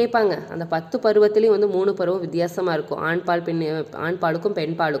இருக்குதுன்னு கேட்பாங்க. அந்த 10 பருவத்துலேயும் வந்து 3 பருவம் வித்தியாசமாக இருக்கும். ஆண்பாலுக்கும்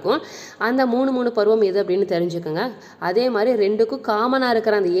பெண்பாலுக்கும் அந்த 3 பருவம் எது அப்படின்னு தெரிஞ்சுக்கோங்க. அதே மாதிரி 2க்கும் காமனாக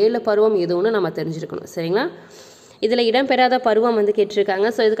இருக்கிற அந்த 7 பருவம் எதுன்னு நம்ம தெரிஞ்சுருக்கணும். சரிங்களா? இதில் இடம்பெறாத பருவம் வந்து கேட்டிருக்காங்க.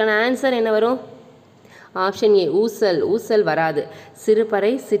 ஸோ இதுக்கான ஆன்சர் என்ன வரும்? ஆப்ஷன் ஏ, ஊசல். ஊசல் வராது.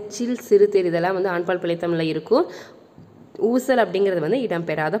 சிறுபறை, சிற்றில், சிறுதேர் இதெல்லாம் வந்து ஆண்பால் பிள்ளைத்தமிழில் இருக்கும். ஊசல் அப்படிங்கிறது வந்து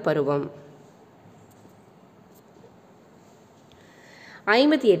இடம்பெறாத பருவம்.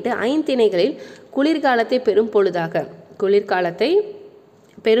 58 ஐந்திணைகளில் குளிர்காலத்தை பெரும் பொழுதாக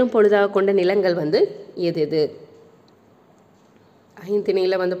கொண்ட நிலங்கள் வந்து எது?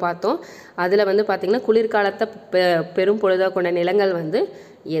 ஐந்திணையில் வந்து பார்த்தோம். அதில் வந்து பார்த்திங்கன்னா குளிர்காலத்தை பெரும் பொழுதாக கொண்ட நிலங்கள் வந்து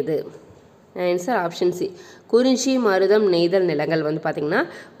எது? ஆன்சர் ஆப்ஷன் சி, குறிஞ்சி, மருதம், நெய்தல் நிலங்கள் வந்து பார்த்திங்கன்னா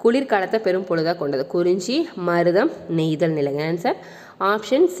குளிர்காலத்தை பெரும் பொழுதாக கொண்டது. குறிஞ்சி, மருதம், நெய்தல் நிலங்கள். ஆன்சர்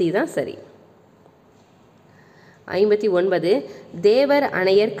ஆப்ஷன் சி தான் சரி. 59 தேவர்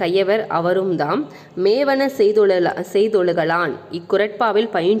அணையர் கையவர் அவரும் தாம் மேவன செய்தொழுகலான்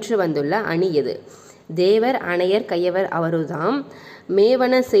இக்குரட்பாவில் பயின்று வந்துள்ள அணி எது? தேவர் அணையர் கையவர் அவருதாம்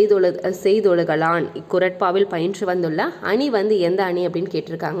மேவன செய்தொழுகலான் இக்குரட்பாவில் பயின்று வந்துள்ள அணி வந்து எந்த அணி அப்படின்னு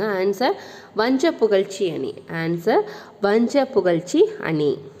கேட்டிருக்காங்க. ஆன்சர் வஞ்ச புகழ்ச்சி அணி. ஆன்சர் வஞ்ச புகழ்ச்சி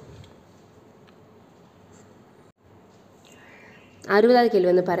அணி. 60வது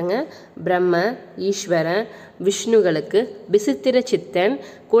கேள்வி வந்து பாருங்கள். பிரம்ம, ஈஸ்வர, விஷ்ணுகளுக்கு விசித்திர சித்தன்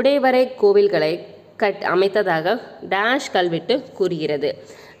குடைவரை கோவில்களை அமைத்ததாக டேஷ் கல்வெட்டு கூறுகிறது.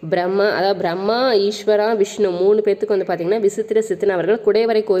 பிரம்மா, ஈஸ்வரா, விஷ்ணு 3 பேர்த்துக்கு வந்து பார்த்திங்கன்னா விசித்திர சித்தன் அவர்கள்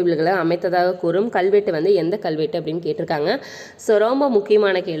குடைவரை கோவில்களை அமைத்ததாக கூறும் கல்வெட்டு வந்து எந்த கல்வெட்டு அப்படின்னு கேட்டிருக்காங்க. ஸோ ரொம்ப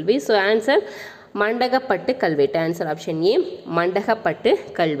முக்கியமான கேள்வி. ஸோ ஆன்சர் மண்டகப்பட்டு கல்வெட்டு. ஆன்சர் ஆப்ஷன் ஏ, மண்டகப்பட்டு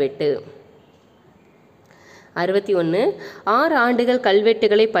கல்வெட்டு. 61 6 ஆண்டுகள்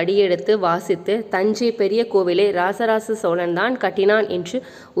கல்வெட்டுகளை படியெடுத்து வாசித்து தஞ்சை பெரிய கோவிலை ராசராச சோழன் தான் கட்டினான் என்று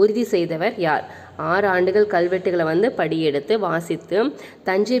உறுதி செய்தவர் யார்? 6 ஆண்டுகள் கல்வெட்டுகளை வந்து படியெடுத்து வாசித்து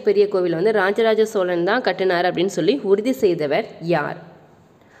தஞ்சை பெரிய கோவில் வந்து ராஜராஜ சோழன் தான் கட்டினார் அப்படின்னு சொல்லி உறுதி செய்தவர் யார்?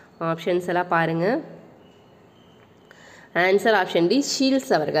 ஆப்ஷன்ஸ் எல்லாம் பாருங்கள். ஆன்சர் ஆப்ஷன் டி,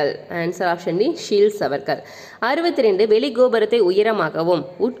 ஷீல்ஸ் அவர்கள். ஆன்சர் ஆப்ஷன் டி, ஷீல்ஸ் அவர்கள். 62 வெளிக்கோபுரத்தை உயரமாகவும்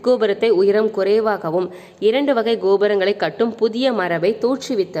உட்கோபுரத்தை உயரம் குறைவாகவும் 2 வகை கோபுரங்களை கட்டும் புதிய மரபை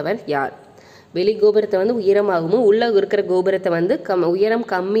தோற்றுவித்தவர் யார்? வெளிக்கோபுரத்தை வந்து உயரமாகவும் உள்ள இருக்கிற கோபுரத்தை வந்து உயரம்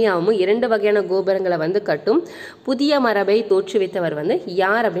கம்மியாகவும் 2 வகையான கோபுரங்களை வந்து கட்டும் புதிய மரபை தோற்றுவித்தவர் வந்து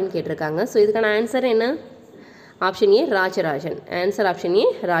யார் அப்படின்னு கேட்டிருக்காங்க. ஸோ இதுக்கான ஆன்சர் என்ன? Option A, Rajarajan. Answer option A,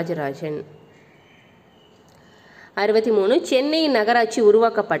 Rajarajan. 63 Chennai நகராட்சி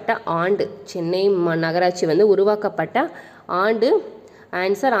உருவாக்கப்பட்ட ஆண்டு. சென்னை நகராட்சி வந்து உருவாக்கப்பட்ட ஆண்டு.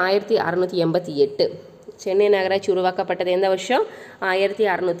 ஆன்சர் 1688. சென்னை நகராட்சி உருவாக்கப்பட்டது எந்த வருஷம்?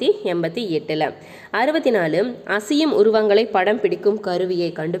 1688. 64 அசையும் உருவங்களை படம் பிடிக்கும் கருவியை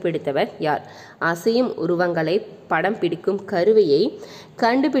கண்டுபிடித்தவர் யார்? அசையும் உருவங்களை படம் பிடிக்கும் கருவியை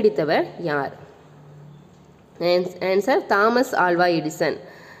கண்டுபிடித்தவர் யார்? Answer Thomas Alva Edison.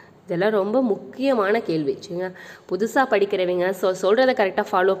 இதெல்லாம் ரொம்ப முக்கியமான கேள்வி சரிங்களா. புதுசாக படிக்கிறவங்க சொல்கிறத கரெக்டாக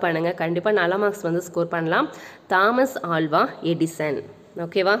ஃபாலோ பண்ணுங்கள், கண்டிப்பாக நல்ல மார்க்ஸ் வந்து ஸ்கோர் பண்ணலாம். Thomas Alva Edison.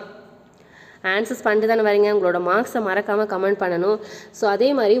 ஓகேவா, ஆன்சர்ஸ் பண்ணிட்டு தானே வரீங்க, உங்களோட மார்க்ஸை மறக்காமல் கமெண்ட் பண்ணணும். ஸோ அதே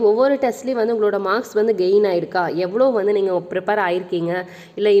மாதிரி ஒவ்வொரு டெஸ்ட்லேயும் வந்து உங்களோட மார்க்ஸ் வந்து கெயின் ஆகிருக்கா, எவ்வளோ வந்து நீங்கள் ப்ரிப்பேர் ஆகிருக்கீங்க,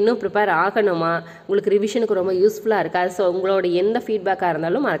 இல்லை இன்னும் ப்ரிப்பேர் ஆகணுமா, உங்களுக்கு ரிவிஷனுக்கு ரொம்ப யூஸ்ஃபுல்லாக இருக்கா. ஸோ உங்களோட எந்த ஃபீட்பேக்காக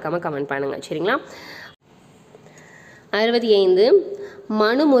இருந்தாலும் மறக்காமல் கமெண்ட் பண்ணுங்கள் சரிங்களா. 65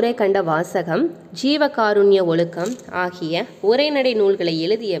 மனுமுறை கண்ட வாசகம், ஜீவகாருண்ய ஒழுக்கம் ஆகிய உரைநடை நூல்களை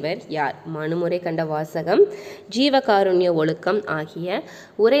எழுதியவர் யார்? மனுமுறை கண்ட வாசகம், ஜீவகாருண்ய ஒழுக்கம் ஆகிய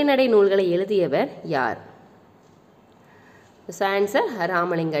உரைநடை நூல்களை எழுதியவர் யார்? ஆன்சர்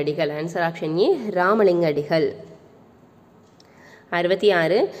ராமலிங்க அடிகள். ஆன்சர் ஆப்ஷன் ஏ ராமலிங்க அடிகள்.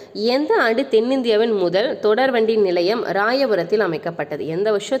 66 எந்த ஆண்டு தென்னிந்தியாவின் முதல் தொடர்வண்டி நிலையம் ராயபுரத்தில் அமைக்கப்பட்டது? எந்த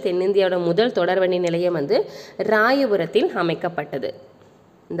வருஷம் தென்னிந்தியாவோட முதல் தொடர்வண்டி நிலையம் வந்து ராயபுரத்தில் அமைக்கப்பட்டது?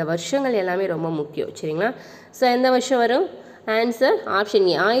 இந்த வருஷங்கள் எல்லாமே ரொம்ப முக்கியம் சரிங்களா. ஸோ எந்த வருஷம் வரும்? ஆன்சர் ஆப்ஷன்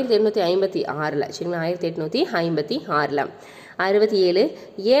ஏ 1856 சரிங்களா, 1856. 67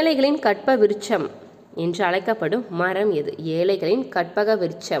 ஏழைகளின் கற்ப விருட்சம் என்று அழைக்கப்படும் மரம் எது? ஏழைகளின் கற்பக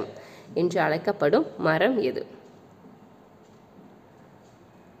விருட்சம் என்று அழைக்கப்படும் மரம் எது?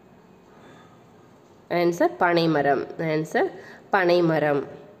 ஆன்சர் பனைமரம். ஆன்சர் பனைமரம்.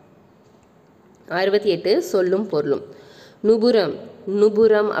 68 சொல்லும் பொருளும். நுபுரம்.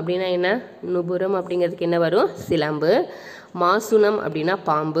 நுபுரம் அப்படின்னா என்ன? நுபுரம் அப்படிங்கிறதுக்கு என்ன வரும்? சிலம்பு. மாசுனம் அப்படின்னா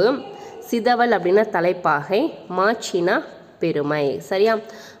பாம்பு. சிதவல் அப்படின்னா தலைப்பாகை. மாச்சினா பெருமை. சரியா?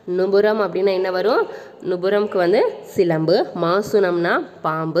 நுபுரம் அப்படின்னா என்ன வரும்? நுபுரம்க்கு வந்து சிலம்பு, மாசுனம்னா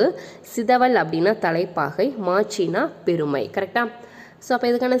பாம்பு, சிதவல் அப்படின்னா தலைப்பாகை, மாச்சினா பெருமை. கரெக்டா? ஸோ அப்போ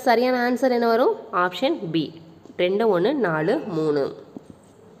இதுக்கான சரியான ஆன்சர் என்ன வரும்? Option B 2 1 4 3.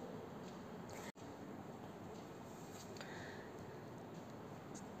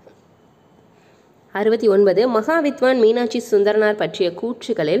 69 மகாவித்வான் மீனாட்சி சுந்தரனார் பற்றிய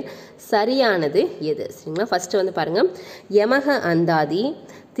கூற்றுகளில் சரியானது எது? சரிங்களா, ஃபர்ஸ்ட் வந்து பாருங்க, யமக அந்தாதி,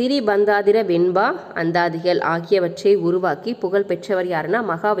 திரிபந்தாதிர வெண்பா அந்தாதிகள் ஆகியவற்றை உருவாக்கி புகழ் பெற்றவர் யாருன்னா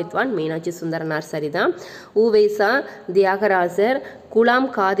மகாவித்வான் மீனாட்சி சுந்தரனார். சரிதான். உவேசா, தியாகராஜர், குலாம்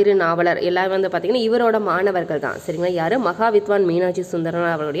காதிரு நாவலர் எல்லாரும் வந்து பார்த்தீங்கன்னா இவரோட மாணவர்கள் தான். சரிங்களா, யார்? மகாவித்வான் மீனாட்சி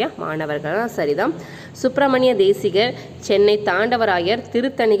சுந்தரனார் அவருடைய மாணவர்கள் தான். சரிதான். சுப்பிரமணிய தேசிகர், சென்னை தாண்டவராயர்,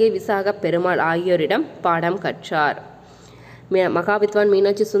 திருத்தணிகை விசாக பெருமாள் ஆகியோரிடம் பாடம் கற்றார். மகாவித்வான்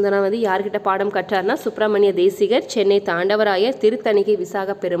மீனாட்சி சுந்தரனார் வந்து யார்கிட்ட பாடம் கற்றார்னா சுப்பிரமணிய தேசிகர், சென்னை தாண்டவராயர், திருத்தணிகை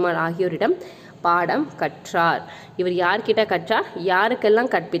விசாக பெருமாள் ஆகியோரிடம் பாடம் கற்றார். இவர் யார்கிட்ட கற்றார், யாருக்கெல்லாம்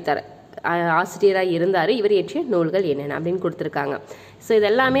கற்பித்தார், ஆசிரியராக இருந்தார், இவர் இயற்றிய நூல்கள் என்னென்ன அப்படின்னு கொடுத்துருக்காங்க. ஸோ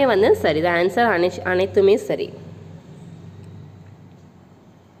இதெல்லாமே வந்து சரிதான். ஆன்சர் அனைத்துமே சரி.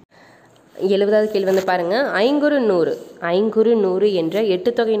 70வது கேள்வி வந்து பாருங்க, ஐங்குறு நூறு. ஐங்குறு நூறு என்ற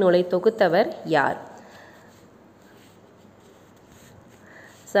 8 தொகை நூலை தொகுத்தவர் யார்?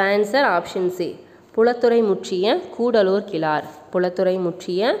 ஆன்சர் ஆப்ஷன் சி புலத்துறை முற்றிய கூடலூர் கிழார். புலத்துறை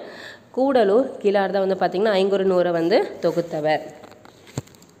முற்றிய கூடலூர் கிழார் தான் வந்து பார்த்தீங்கன்னா ஐங்குறு நூறை வந்து தொகுத்தவர்.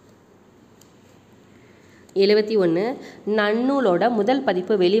 71 நன்னூலோட முதல்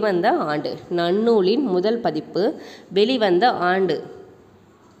பதிப்பு வெளிவந்த ஆண்டு. நன்னூலின் முதல் பதிப்பு வெளிவந்த ஆண்டு.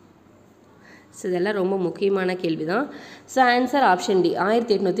 ஸோ இதெல்லாம் ரொம்ப முக்கியமான கேள்வி தான். So answer option D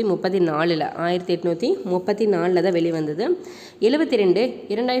 1834. 1834 தான் வெளிவந்தது. 72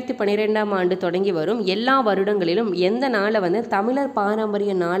 2012ஆம் ஆண்டு தொடங்கி வரும் எல்லா வருடங்களிலும் எந்த நாளை வந்து தமிழர்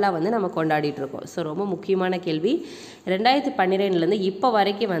பாரம்பரிய நாளாக வந்து நம்ம கொண்டாடிட்டு இருக்கோம். ஸோ ரொம்ப முக்கியமான கேள்வி. 2012லேருந்து இப்போ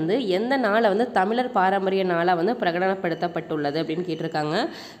வரைக்கும் வந்து எந்த நாளை வந்து தமிழர் பாரம்பரிய நாளாக வந்து பிரகடனப்படுத்தப்பட்டுள்ளது அப்படின்னு கேட்டிருக்காங்க.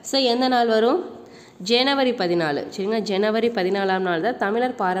 ஸோ எந்த நாள் வரும்? ஜனவரி 14. சரிங்களா, ஜனவரி 14ஆம் நாள் தான்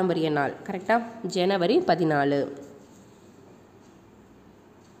தமிழர் பாரம்பரிய நாள். கரெக்டாக? ஜனவரி 14.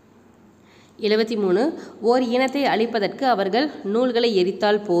 73 ஓர் இனத்தை அழிப்பதற்கு அவர்கள் நூல்களை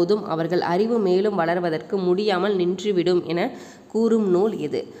எரித்தால் போதும், அவர்கள் அறிவு மேலும் வளர்வதற்கு முடியாமல் நின்றுவிடும் என கூறும் நூல்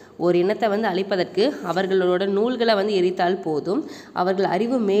எது? ஒரு இனத்தை வந்து அழிப்பதற்கு அவர்களோட நூல்களை வந்து எரித்தால் போதும், அவர்கள்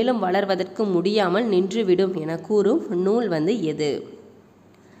அறிவு மேலும் வளர்வதற்கு முடியாமல் நின்றுவிடும் என கூறும் நூல் வந்து எது?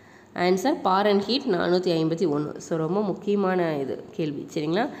 Answer Fahrenheit 451. ஸோ ரொம்ப முக்கியமான இது கேள்வி.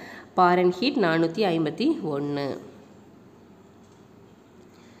 சரிங்களா, பாரன்ஹீட் 451.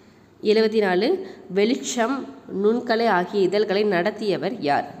 74 வெளிச்சம் நுண்கலை ஆகிய இதழ்களை நடத்தியவர்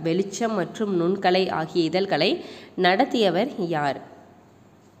யார்? வெளிச்சம் மற்றும் நுண்கலை ஆகிய இதழ்களை நடத்தியவர் யார்?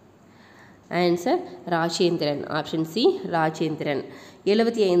 Answer Rajendran. Option C Rajendran.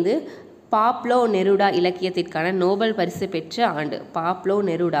 75 Pablo Neruda இலக்கியத்திற்கான Nobel பரிசு பெற்ற ஆண்டு. பாப்லோ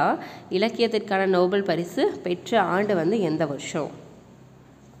நெருடா இலக்கியத்திற்கான நோபல் பரிசு பெற்ற ஆண்டு வந்து எந்த வருஷம்?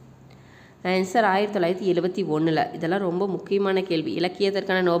 ஆன்சர் 1971. இதெல்லாம் ரொம்ப முக்கியமான கேள்வி.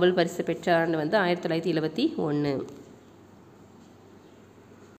 இலக்கியத்திற்கான நோபல் பரிசு பெற்ற ஆண்டு வந்து 1971.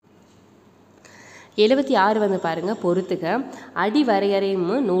 76 வந்து பாருங்கள், பொறுத்துக. அடி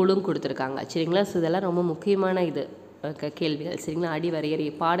வரையறையும் நூலும் கொடுத்துருக்காங்க. சரிங்களா? ஸோ இதெல்லாம் ரொம்ப முக்கியமான கேள்விகள். சரிங்களா? அடி வரையறை,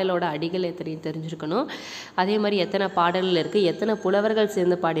 பாடலோட அடிகள் எத்தனை தெரிஞ்சிருக்கணும், அதே மாதிரி எத்தனை பாடல்கள் இருக்குது, எத்தனை புலவர்கள்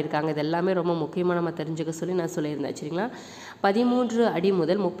சேர்ந்து பாடியிருக்காங்க, இது எல்லாமே ரொம்ப முக்கியமாக நம்ம தெரிஞ்சுக்க சொல்லி நான் சொல்லியிருந்தேன். சரிங்களா? 13 அடி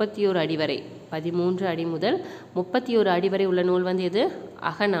முதல் 31 அடி வரை, 13 அடி முதல் 31 அடி வரை உள்ள நூல் வந்து எது?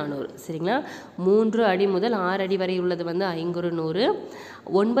 அகநானூறு. சரிங்களா? 3 அடி முதல் 6 அடி வரை உள்ளது வந்து ஐங்குறுநூறு.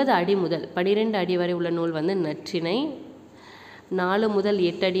 9 அடி முதல் 12 அடி வரை உள்ள நூல் வந்து நற்றிணை. 4 முதல்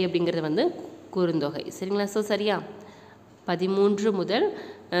 8 அடி அப்படிங்கிறது வந்து குறுந்தொகை. சரிங்களா? ஸோ சரியா? 13 முதல்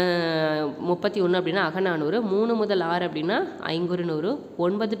 31 அப்படின்னா அகநானூறு, 3 முதல் 6 அப்படின்னா ஐங்குறுநூறு,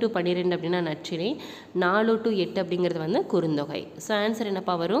 9 to 12 அப்படின்னா நற்றிணை, 4 to 8 அப்படிங்கிறது வந்து குறுந்தொகை. ஸோ ஆன்சர்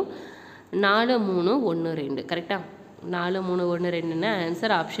என்னப்பா வரும்? 4, 3, 1, 2. கரெக்டாக? 4, 3, 1, 2ன்னா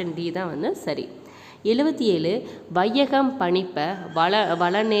ஆன்சர் ஆப்ஷன் டி தான் வந்து சரி. 77 வையகம் பணிப்ப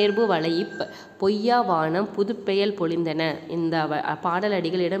வளநேர்பு வளையிப் பொய்யா வானம் புதுப்பெயல் பொழிந்தன. இந்த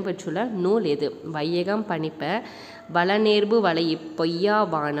பாடலடிகள் இடம்பெற்றுள்ள நூல் எது? வையகம் பணிப்ப வளநேர்பு வளையிப் பொய்யா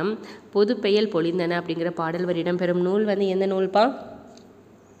வானம் புதுப்பெயல் பொழிந்தன அப்படிங்கிற பாடல் வரி இடம்பெறும் நூல் வந்து எந்த நூல்பா?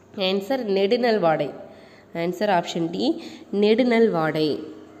 ஆன்சர் நெடுநல் வாடை. ஆன்சர் ஆப்ஷன் டி, நெடுநல் வாடை.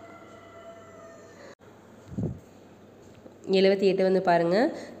 78 வந்து பாருங்கள்,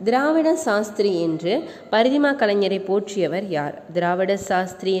 திராவிட சாஸ்திரி என்று பரிதிமா கலைஞரை போற்றியவர் யார்? திராவிட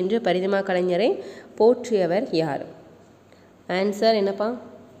சாஸ்திரி என்று பரிதிமா கலைஞரை போற்றியவர் யார்? ஆன்சர் என்னப்பா?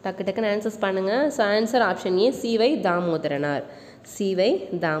 டக்கு டக்குன்னு ஆன்சர்ஸ் பண்ணுங்கள். So answer option A, சி.வை. தாமோதரனார். சி.வை.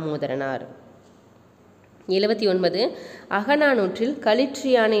 தாமோதரனார். 79 அகநானூற்றில்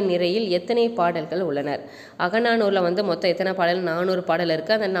களிற்றியானை நிறையில் எத்தனை பாடல்கள் உள்ளனர்? அகநானூரில் வந்து மொத்தம் எத்தனை பாடல்? 400 பாடல்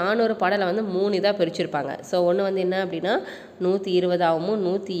இருக்குது. அந்த 400 பாடலை வந்து 3 இதாக பிரிச்சிருப்பாங்க. ஸோ ஒன்று வந்து என்ன அப்படின்னா 120ஆகவும்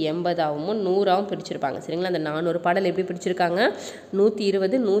 180ஆகவும் 100ஆகவும் பிரிச்சிருப்பாங்க. சரிங்களா? அந்த 400 பாடல் எப்படி பிரிச்சிருக்காங்க?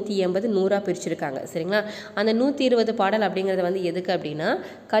 120, 180, 100ஆக பிரிச்சிருக்காங்க. சரிங்களா? அந்த 120 பாடல் அப்படிங்கிறது வந்து எதுக்கு அப்படின்னா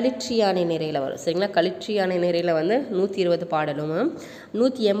களிற்றியானை நிறையில் வரும். சரிங்களா? களிற்றியானை நிறையில் வந்து 120 பாடலும்,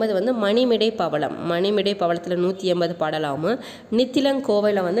 180 வந்து மணிமிடை பவளம். மணிமிடை பவளத்தில் 180 பாடலாகவும்,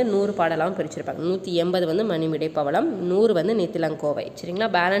 நித்திலங்கோவையில் வந்து 100 பாடலாகவும் பிரிச்சிருப்பாங்க. 180 வந்து மணிமிடை பவளம், 100 வந்து நித்திலங்கோவை. சரிங்களா?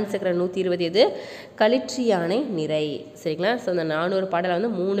 பேலன்ஸ் இருக்கிற 120 எது? களிற்றியானை நிறை. சரிங்களா? ஸோ அந்த 400 பாடலை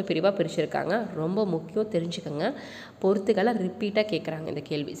வந்து 3 பிரிவாக பிரிச்சிருக்காங்க. ரொம்ப முக்கியம், தெரிஞ்சுக்கோங்க. பொறுத்துக்களை ரிப்பீட்டாக கேட்குறாங்க இந்த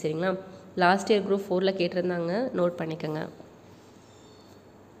கேள்வி. சரிங்களா? லாஸ்ட் இயர் குரூப் 4ல் கேட்டிருந்தாங்க, நோட் பண்ணிக்கோங்க.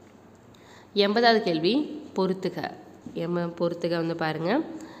 80வது கேள்வி பொறுத்துக. பொறுத்துக வந்து பாருங்கள்,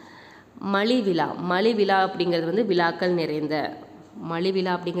 மலிவிழா. மலிவிழா அப்படிங்கிறது வந்து விழாக்கள் நிறைந்த.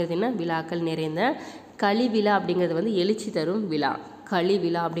 மலிவிழா அப்படிங்கிறது என்ன? விழாக்கள் நிறைந்த. கலிவிழா அப்படிங்கிறது வந்து எழுச்சி தரும் விழா.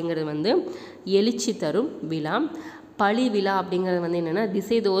 கலிவிழா அப்படிங்கிறது வந்து எழுச்சி தரும் விழா. பழி விழா அப்படிங்கிறது வந்து என்னென்னா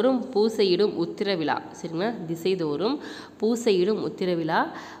திசைதோறும் பூசையிடும் உத்திர விழா. சரிங்களா? திசைதோறும் பூசையிடும் உத்திர விழா.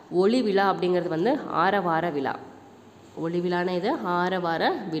 ஒளி விழா அப்படிங்கிறது வந்து ஆரவார விழா. ஒளி விழான இது ஆரவார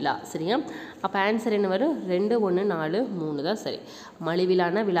விழா. சரியா? அப்போ ஆன்சர் என்ன வரும்? 2, 1, 4, 3 தான் சரி.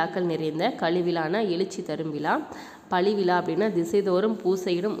 மலிவிழான விழாக்கள் நிறைந்த, கலிவிழான எழுச்சி தரும் விழா, பழி விழா அப்படின்னா திசைதோறும்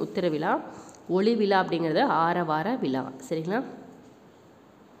பூசையிடும் உத்திர விழா, ஒளி விழா அப்படிங்கிறது ஆரவார விழா. சரிங்களா?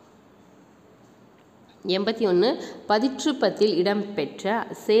 81 பதிற்றுப்பத்தில் இடம்பெற்ற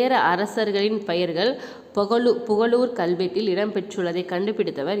சேர அரசர்களின் பெயர்கள் புகழூர் கல்வெட்டில் இடம்பெற்றுள்ளதை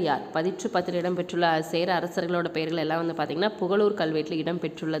கண்டுபிடித்தவர் யார்? பதிற்றுப்பத்தில் இடம்பெற்றுள்ள சேர அரசர்களோட பெயர்கள் எல்லாம் வந்து பார்த்திங்கன்னா புகழூர் கல்வெட்டில்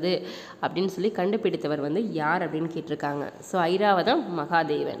இடம்பெற்றுள்ளது அப்படின்னு சொல்லி கண்டுபிடித்தவர் வந்து யார் அப்படின்னு கேட்டிருக்காங்க. ஸோ ஐராவதம்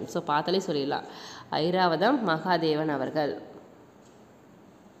மகாதேவன். ஸோ பார்த்தாலே சொல்லிடலாம், ஐராவதம் மகாதேவன் அவர்கள்.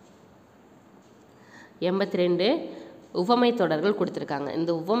 82 உவமை தொடர்கள் கொடுத்துருக்காங்க.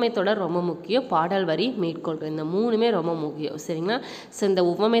 இந்த உவமை தொடர் ரொம்ப முக்கியம். பாடல் வரி மேற்கோள்கள் இந்த 3மே ரொம்ப முக்கியம். சரிங்களா? ஸோ இந்த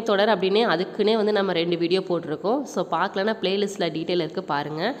உவமை தொடர் அப்படின்னே அதுக்குன்னே வந்து நம்ம 2 வீடியோ போட்டிருக்கோம். ஸோ பார்க்கலன்னா பிளேலிஸ்ட்டில் டீட்டெயில் இருக்குது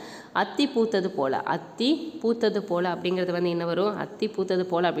பாருங்கள். அத்தி பூத்தது போல். அத்தி பூத்தது போல் அப்படிங்கிறது வந்து என்ன வரும்? அத்தி பூத்தது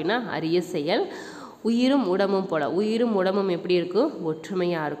போல் அப்படின்னா அரிய செயல். உயிரும் உடம்பும் போல். உயிரும் உடம்பும் எப்படி இருக்கும்?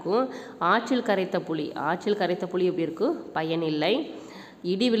 ஒற்றுமையாக இருக்கும். ஆற்றில் கரைத்த புலி. ஆற்றில் கரைத்த புலி எப்படி இருக்கும்? பயனில்லை.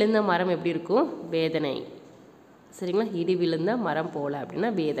 இடி விழுந்த மரம் எப்படி இருக்கும்? வேதனை. சரிங்களா? இடி விழுந்த மரம் போல் அப்படின்னா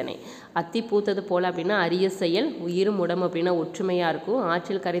வேதனை. அத்தி பூத்தது போல் அப்படின்னா அரிய செயல். உயிரும் உடம்பு அப்படின்னா ஒற்றுமையாக இருக்கும்.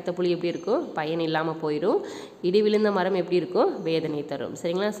 ஆற்றில் கரைத்த புலி எப்படி இருக்கும்? பயன் இல்லாமல் போயிடும். இடி விழுந்த மரம் எப்படி இருக்கும்? வேதனை தரும்.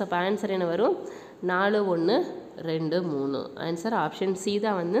 சரிங்களா? ஸோ இப்போ ஆன்சர் என்ன வரும்? 4, 1, 2, 3. ஆன்சர் ஆப்ஷன் சி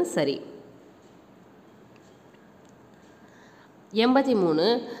தான் வந்து சரி. 83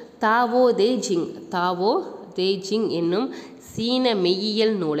 தாவோ தே ஜிங். தாவோ தே ஜிங் என்னும் சீன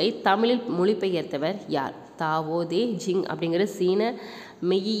மெய்யியல் நூலை தமிழில் மொழிபெயர்த்தவர் யார்? தாவோ தே ஜிங் அப்படிங்கிற சீன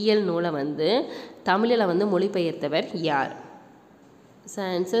மெய்யியல் நூலை வந்து தமிழில் வந்து மொழிபெயர்த்தவர் யார்?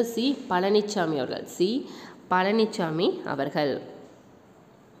 ஆன்சர் சி பழனிச்சாமி அவர்கள். சி பழனிச்சாமி அவர்கள்.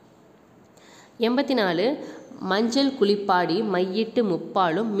 84 மஞ்சள் குளிப்பாடி மையிட்டு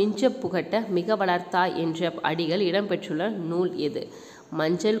முப்பாலும் மிஞ்ச புகட்ட மிக வளர்த்தாய் என்ற அடிகள் இடம்பெற்றுள்ள நூல் எது?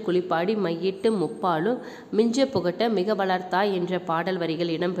 மஞ்சள் குளிப்பாடி மையிட்டு முப்பாலும் மிஞ்ச புகட்ட மிக வளர்த்தாய் என்ற பாடல்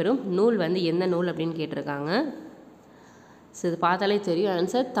வரிகள் இடம்பெறும் நூல் வந்து எந்த நூல் அப்படின்னு கேட்டிருக்காங்க. ஸோ இது பார்த்தாலே தெரியும்.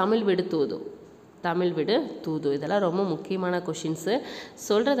 ஆன்சர் தமிழ் விடு தூது. தமிழ் விடு தூது. இதெல்லாம் ரொம்ப முக்கியமான கொஷின்ஸு,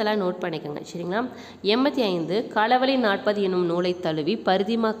 சொல்கிறதெல்லாம் நோட் பண்ணிக்கோங்க சரிங்களா. 85 களவழி 40 என்னும் நூலை தழுவி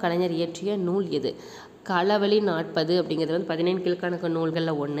பரிதிமா கலைஞர் இயற்றிய நூல் எது? களவழி 40 அப்படிங்கிறது வந்து 17 கீழ்கணக்கு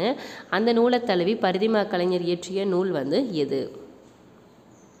நூல்களில் ஒன்று. அந்த நூலை தழுவி பரிதிமா கலைஞர் இயற்றிய நூல் வந்து எது?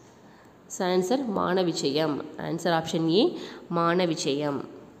 ஆன்சர் மானவிஜயம். Answer option A மானவிஜயம்.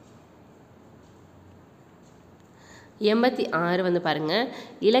 86 வந்து பாருங்கள்,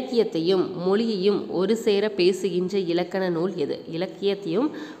 இலக்கியத்தையும் மொழியையும் ஒரு சேர பேசுகின்ற இலக்கண நூல் எது? இலக்கியத்தையும்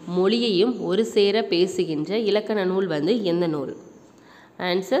மொழியையும் ஒரு சேர பேசுகின்ற இலக்கண நூல் வந்து எந்த நூல்?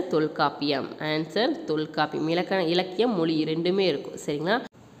 ஆன்சர் தொல்காப்பியம். ஆன்சர் தொல்காப்பியம். இலக்கியம் மொழி ரெண்டுமே இருக்கும் சரிங்களா.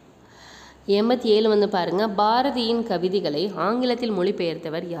 87 வந்து பாருங்கள், பாரதியின் கவிதைகளை ஆங்கிலத்தில்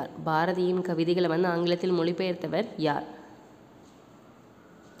மொழிபெயர்த்தவர் யார்? பாரதியின் கவிதைகளை வந்து ஆங்கிலத்தில் மொழிபெயர்த்தவர் யார்?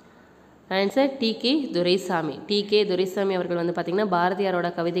 Answer DK. Duraisamy. DK. Duraisamy அவர்கள் வந்து பார்த்திங்கன்னா பாரதியாரோட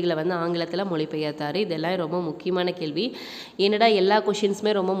கவிதைகளை வந்து ஆங்கிலத்தில் மொழிபெயர்த்தார். இதெல்லாம் ரொம்ப முக்கியமான கேள்வி. என்னடா எல்லா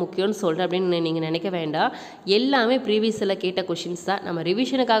கொஷின்ஸுமே ரொம்ப முக்கியம்னு சொல்கிறேன் அப்படின்னு நீங்கள் நினைக்க வேண்டாம். எல்லாமே ப்ரீவியஸில் கேட்ட கொஷின்ஸ் தான். நம்ம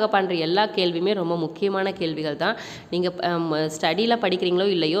ரிவிஷனுக்காக பண்ணுற எல்லா கேள்வியுமே ரொம்ப முக்கியமான கேள்விகள் தான். நீங்கள் ஸ்டடியில் படிக்கிறீங்களோ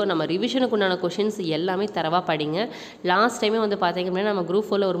இல்லையோ, நம்ம ரிவிஷனுக்கு உண்டான கொஷின்ஸ் எல்லாமே தரவாக படிங்க. லாஸ்ட் டைமே வந்து பார்த்திங்க அப்படின்னா நம்ம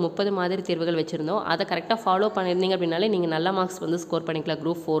குரூப் 4ல் ஒரு 30 மாதிரி தேர்வுகள் வச்சுருந்தோம். அதை கரெக்டாக ஃபாலோ பண்ணியிருந்தீங்க அப்படின்னாலே நீங்கள் நல்ல மார்க்ஸ் வந்து ஸ்கோர் பண்ணிக்கலாம்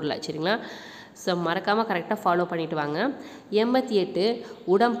குரூப் 4ல் சரிங்களா. ஸோ மறக்காமல் கரெக்டாக ஃபாலோ பண்ணிட்டு வாங்க. 88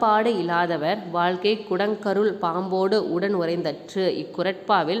 உடன்பாடு இல்லாதவர் வாழ்க்கை குடங்கருள் பாம்போடு உடன் உறைந்தற்று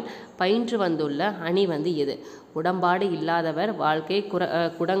இக்குரட்பாவில் பயின்று வந்துள்ள அணி வந்து எது? உடன்பாடு இல்லாதவர் வாழ்க்கை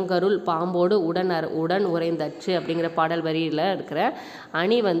குடங்கருள் பாம்போடு உடன் உறைந்தற்று அப்படிங்கிற பாடல் வரியில் இருக்கிற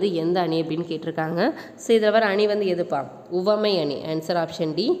அணி வந்து எந்த அணி அப்படின்னு கேட்டிருக்காங்க. ஸோ இதில் வர அணி வந்து எதுப்பா? உவமை அணி. ஆன்சர்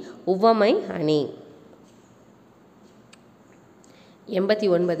ஆப்ஷன் டி உவமை அணி.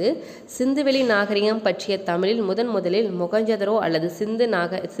 89 சிந்துவெளி நாகரிகம் பற்றிய தமிழில் முதலில் மொகஞ்சதரோ அல்லது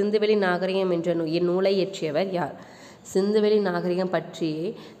சிந்துவெளி நாகரிகம் என்ற நூலை இயற்றியவர் யார்? சிந்துவெளி நாகரிகம் பற்றி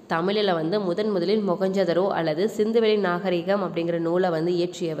தமிழில் வந்து முதலில் மொகஞ்சதரோ அல்லது சிந்துவெளி நாகரிகம் அப்படிங்கிற நூலை வந்து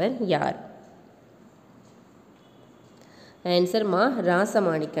இயற்றியவர் யார்? ஆன்சர் மா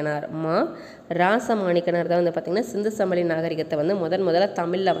ராசமாணிக்கனார். ராசமாணிக்கனார் தான் வந்து பார்த்திங்கன்னா சிந்து சமவெளி நாகரிகத்தை வந்து முதல்ல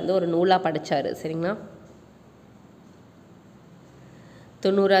தமிழில் வந்து ஒரு நூலாக படித்தார் சரிங்களா.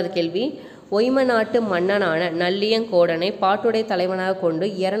 90வது கேள்வி, ஒய்ம நாட்டு மன்னனான நல்லியங்கோடனை பாட்டுடை தலைவனாக கொண்டு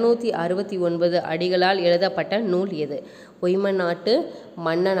 269 அடிகளால் எழுதப்பட்ட நூல் எது? ஒய்ம நாட்டு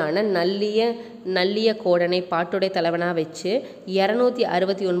மன்னனான நல்லியக்கோடனை பாட்டுடை தலைவனாக வச்சு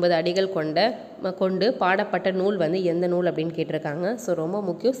 269 அடிகள் கொண்டு பாடப்பட்ட நூல் வந்து எந்த நூல் அப்படின்னு கேட்டிருக்காங்க. ஸோ ரொம்ப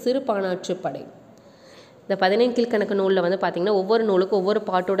முக்கியம், சிறுபானாற்றுப்படை. இந்த 17 கீழ்கணக்கு நூலில் வந்து பார்த்திங்கன்னா ஒவ்வொரு நூலுக்கும் ஒவ்வொரு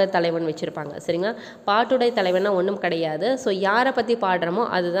பாட்டுடை தலைவன் வச்சுருப்பாங்க சரிங்களா. பாட்டுடை தலைவன்னா ஒன்றும் கிடையாது. ஸோ யாரை பற்றி பாடுறோமோ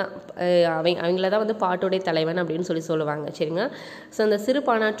அதுதான் அவங்கள தான் வந்து பாட்டுடை தலைவன் அப்படின்னு சொல்லுவாங்க சரிங்களா. ஸோ அந்த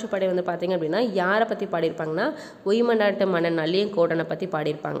சிறுபானாற்றுப்படை வந்து பார்த்திங்க அப்படின்னா யாரை பற்றி பாடியிருப்பாங்கன்னா ஒய்ம நாட்டு மன்னன் நல்லியங்கோடனை பற்றி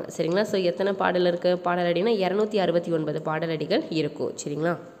பாடியிருப்பாங்க சரிங்களா. ஸோ எத்தனை பாடல் இருக்குது? பாடலடினா 269 பாடலடிகள் இருக்கும்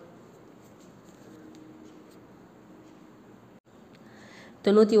சரிங்களா.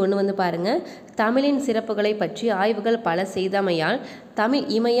 91 வந்து பாருங்கள், தமிழின் சிறப்புகளை பற்றி ஆய்வுகள் பல செய்தமையால் தமிழ்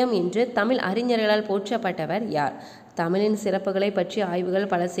இமயம் என்று தமிழ் அறிஞர்களால் போற்றப்பட்டவர் யார்? தமிழின் சிறப்புகளை பற்றி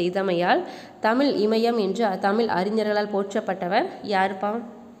ஆய்வுகள் பல செய்தமையால் தமிழ் இமயம் என்று தமிழ் அறிஞர்களால் போற்றப்பட்டவர் யாருப்பா?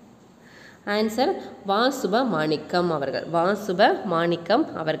 ஆன்சர் வாசுபமாணிக்கம் அவர்கள். வாசுபமாணிக்கம்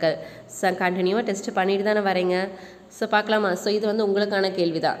அவர்கள். கண்டினியூவாக டெஸ்ட் பண்ணிட்டு தானே வரீங்க. ஸோ பார்க்கலாமா? ஸோ இது வந்து உங்களுக்கான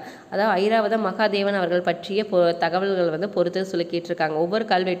கேள்வி தான். அதாவது ஐராவத மகாதேவன் அவர்கள் பற்றிய தகவல்கள் வந்து பொறுத்து சொல்லி கேட்டிருக்காங்க. ஒவ்வொரு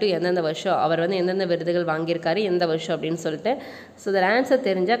கல்வெட்டும் எந்தெந்த வருஷம் அவர் வந்து எந்தெந்த விருதுகள் வாங்கியிருக்காரு, எந்த வருஷம் அப்படின்னு சொல்லிட்டு. ஸோ இதில் ஆன்சர்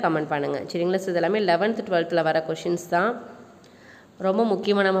தெரிஞ்சால் கமெண்ட் பண்ணுங்கள் சரிங்களா. ஸோ இதெல்லாமே 11th 12th வர கொஷின்ஸ் தான். ரொம்ப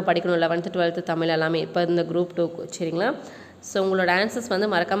முக்கியமாக நம்ம படிக்கணும் 11th 12th தமிழ் எல்லாமே இப்போ இந்த குரூப் 2 சரிங்களா. ஸோ உங்களோட ஆன்சர்ஸ் வந்து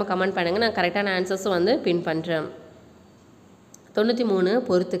மறக்காமல் கமெண்ட் பண்ணுங்கள். நான் கரெக்டான ஆன்சர்ஸும் வந்து பின் பண்ணுறேன். 93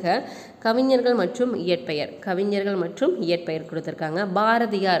 பொறுத்துக. கவிஞர்கள் மற்றும் இயற்பெயர் கொடுத்துருக்காங்க.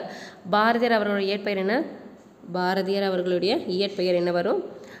 பாரதியார் அவர்களுடைய இயற்பெயர் என்ன? பாரதியார் அவர்களுடைய இயற்பெயர் என்ன வரும்?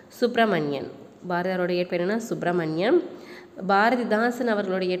 சுப்பிரமணியன். பாரதியாரோட இயற்பெயர் என்ன? சுப்பிரமணியம். பாரதிதாசன்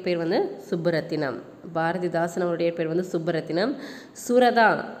அவர்களுடைய இயற்பெயர் வந்து சுப்புரத்தினம். பாரதிதாசன் அவருடைய இயற்பெயர் வந்து சுப்புரத்தினம்.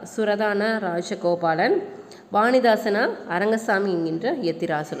 சுரதானா ராஜகோபாலன். வாணிதாசனா அரங்கசாமி என்கின்ற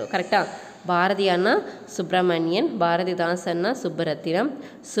எத்திராசலு. கரெக்டா? பாரதியானா சுப்பிரமணியன், பாரதிதாசன்னா சுப்புரத்தினம்,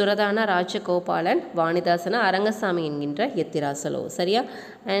 சுரதானா ராஜகோபாலன், வாணிதாசனா அரங்கசாமி என்கின்ற எத்திராசலு. சரியா?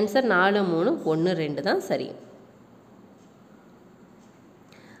 ஆன்சர் 4, 3, 1, 2 தான் சரி.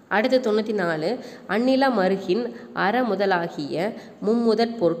 அடுத்து 94. அந்நில மருகின் அறமுதலாகிய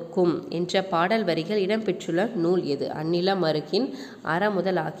மும்முதற் பொருட்கும் என்ற பாடல் வரிகள் இடம்பெற்றுள்ள நூல் எது? அந்நில மருகின்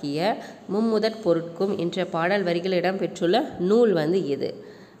அறமுதலாகிய மும்முதற் பொருட்கும் என்ற பாடல் வரிகள் இடம்பெற்றுள்ள நூல் வந்து எது?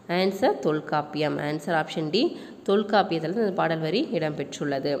 Answer Tolkappiyam. Answer option D, தொல்காப்பியத்தில் இந்த பாடல் வரி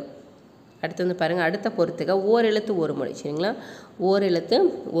இடம்பெற்றுள்ளது. அடுத்து வந்து பாருங்கள், அடுத்த பொறுத்துக ஓரெழுத்து ஒரு மொழி. சரிங்களா? ஓரெழுத்து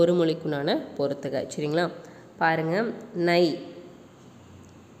ஒரு மொழிக்குண்டான பொறுத்துக. சரிங்களா? பாருங்கள், நை.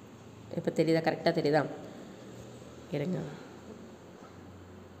 இப்போ தெரியுதா? கரெக்டாக தெரியுதா? இருங்க.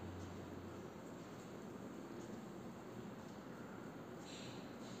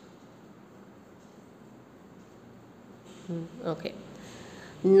 ஓகே.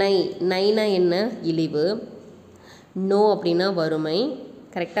 நை. நைனா என்ன? இழிவு. நோ அப்படின்னா வறுமை.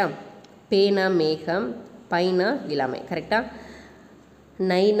 கரெக்டா? பேனா மேகம், பைனா இளமை. கரெக்டா?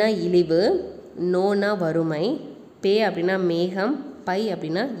 நைனா இழிவு, நோனா வறுமை, பே அப்படின்னா மேகம், பை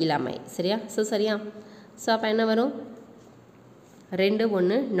அப்படின்னா இளமை. சரியா? சரியா? அப்போ என்ன வரும்? 2,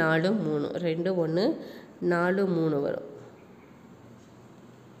 1, 4, 3. 2, 1, 4, 3 வரும்.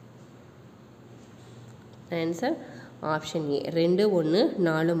 ஆன்சர் ஆப்ஷன் ஏ, 2, 1,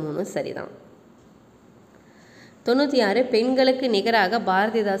 4, 3 சரிதான். 96. பெண்களுக்கு நிகராக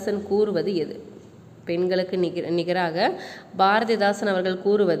பாரதிதாசன் கூறுவது எது? பெண்களுக்கு நிகராக பாரதிதாசன் அவர்கள்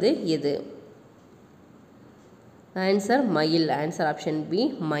கூறுவது எது? ஆன்சர் மயில். ஆன்சர் ஆப்ஷன் பி,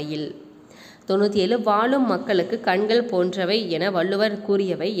 மயில். 97. வாழும் மக்களுக்கு கண்கள் போன்றவை என வள்ளுவர்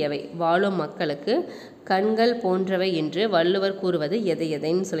கூறியவை எவை? வாழும் மக்களுக்கு கண்கள் போன்றவை என்று வள்ளுவர் கூறுவது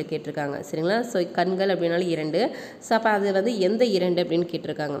எதைன்னு சொல்லி கேட்டிருக்காங்க. சரிங்களா? கண்கள் அப்படின்னாலும் 2. அப்போ அது வந்து எந்த 2 அப்படின்னு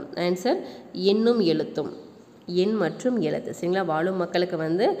கேட்டிருக்காங்க. ஆன்சர் எண்ணும் எழுத்தும். எண் மற்றும் எழுத்து. சரிங்களா? வாழும் மக்களுக்கு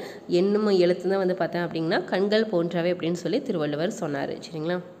வந்து எண்ணும் எழுத்து தான் வந்து பார்த்தேன் அப்படின்னா கண்கள் போன்றவை அப்படின்னு சொல்லி திருவள்ளுவர் சொன்னார்.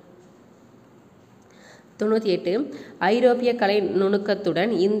 சரிங்களா? 98. ஐரோப்பிய கலை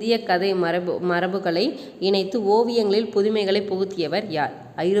நுணுக்கத்துடன் இந்திய கதை மரபுகளை இணைத்து ஓவியங்களில் புதுமைகளை புகுத்தியவர் யார்?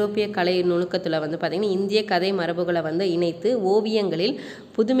 ஐரோப்பிய கலை நுணுக்கத்தில் வந்து பார்த்திங்கன்னா இந்திய கதை மரபுகளை வந்து இணைத்து ஓவியங்களில்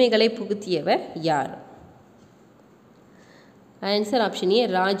புதுமைகளை புகுத்தியவர் யார்? ஆன்சர் ஆப்ஷன் ஏ,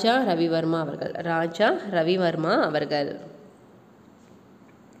 ராஜா ரவிவர்மா அவர்கள். ராஜா ரவிவர்மா அவர்கள்.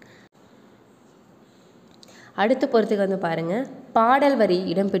 அடுத்த பொறுத்துக்கு வந்து பாருங்கள், பாடல் வரி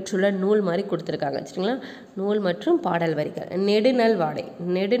இடம்பெற்றுள்ள நூல் மாதிரி கொடுத்துருக்காங்க. சரிங்களா? நூல் மற்றும் பாடல் வரிகள். நெடுநல்வாடை.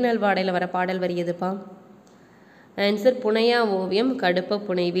 நெடுநல்வாடையில் வர பாடல் வரி எதுப்பா? ஆன்சர் புனையா ஓவியம் கடுப்ப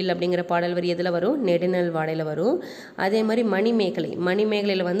புனைவில் அப்படிங்கிற பாடல் வரி எதில் வரும்? நெடுநல்வாடையில் வரும். அதே மாதிரி மணிமேகலை.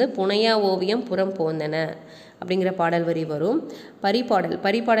 மணிமேகலையில் வந்து புனையா ஓவியம் புறம் போந்தன அப்படிங்கிற பாடல் வரி வரும். பரிபாடல்.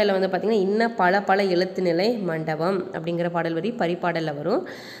 பரிபாடலில் வந்து பார்த்திங்கன்னா இன்ன பல எழுத்து நிலை மண்டபம் அப்படிங்கிற பாடல் வரி பரிபாடலில் வரும்.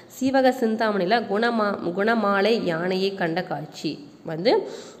 சீவக சிந்தாமணியில் குணமாலை யானையை கண்ட காட்சி வந்து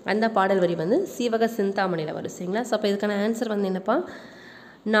அந்த பாடல் வரி வந்து சீவக சிந்தாமணியில் வரும். சரிங்களா? அப்போ இதுக்கான ஆன்சர் வந்து என்னப்பா?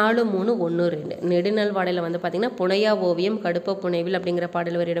 4, 3, 1, 2. நெடுநல்வாடையில் வந்து பார்த்திங்கன்னா புனையா ஓவியம் கடுப்ப புனைவில் அப்படிங்கிற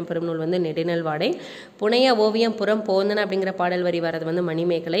பாடல் வரி இடம்பெறும் நூல் வந்து நெடுநல்வாடை. புனையா ஓவியம் புறம் போந்தன அப்படிங்கிற பாடல் வரி வர்றது வந்து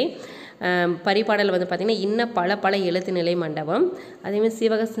மணிமேகலை. பரிபாடல் வந்து பார்த்திங்கன்னா இன்ன பல எழுத்து நிலை மண்டபம். அதேமாதிரி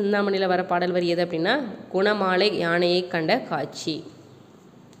சீவக சிந்தாமணியில் வர பாடல் வரி எது அப்படின்னா குணமாலை யானையை கண்ட காட்சி.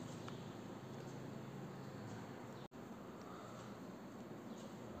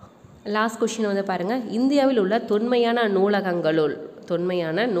 லாஸ்ட் கொஸ்டின் வந்து பாருங்கள், இந்தியாவில் உள்ள தொன்மையான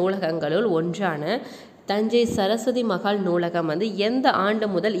நூலகங்களுள் ஒன்றான தஞ்சை சரஸ்வதி மகால் நூலகம் வந்து எந்த ஆண்டு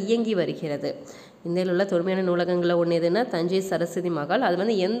முதல் இயங்கி வருகிறது? இந்தியாவில் உள்ள தொன்மையான நூலகங்களில் ஒன்று எதுன்னா தஞ்சை சரஸ்வதி மகால். அது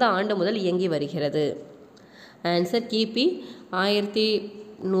வந்து எந்த ஆண்டு முதல் இயங்கி வருகிறது? ஆன்சர் கிபி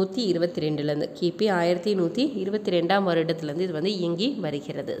 1122 கிபி 1122 வருடத்துலேருந்து இது வந்து இயங்கி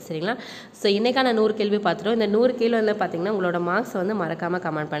வருகிறது. சரிங்களா? இன்றைக்கான 100 கேள்வி பார்த்துட்டோம். இந்த 100 கேள்வி வந்து பார்த்திங்கன்னா உங்களோட மார்க்ஸ் வந்து மறக்காமல்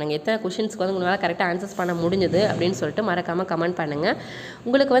கமெண்ட் பண்ணுங்கள். எத்தனை கொஷின்ஸ்க்கு வந்து உங்களால் கரெக்டாக ஆன்சர்ஸ் பண்ண முடிஞ்சது அப்படின்னு சொல்லிட்டு மறக்காமல் கமெண்ட் பண்ணுங்கள்.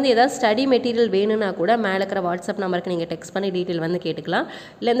 உங்களுக்கு வந்து ஏதாவது ஸ்டடி மெட்டீரியல் வேணும்னா கூட மேலே இருக்கிற வாட்ஸ்அப் நம்பருக்கு நீங்கள் டெக்ஸ்ட் பண்ணி டீட்டெயில் வந்து கேட்டுக்கலாம்.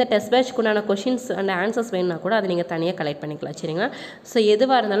 இல்லை இந்த டெஸ்ட் பேட்ச்க்குண்டான கொஷின்ஸ் அண்ட் ஆன்சர்ஸ் வேணும்னா கூட அதை நீங்கள் தனியாக கலெக்ட் பண்ணிக்கலாம். சரிங்களா?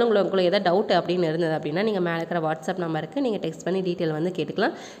 எதுவாக இருந்தாலும் உங்களுக்கு எதாவது டவுட் அப்படின்னு இருந்தது அப்படின்னா நீங்கள் மேலே இருக்கிற வாட்ஸ்அப் நம்பருக்கு நீங்கள் டெக்ஸ்ட் பண்ணி டீட்டெயில் வந்து கேட்டுக்கலாம்.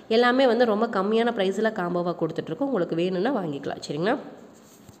 எல்லாமே வந்து ரொம்ப கம்மியான ப்ரைஸில் காம்போவாக கொடுத்துட்ருக்கோம். உங்களுக்கு வேணும்னா வாங்கிக்கலாம். சரிங்களா?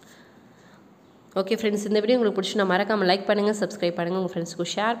 ஓகே ஃப்ரெண்ட்ஸ், இந்த வீடியோ உங்களுக்கு பிடிச்சி நான் மறக்காமல் லைக் பண்ணுங்கள், சப்ஸ்கிரைப் பண்ணுங்கள், உங்கள்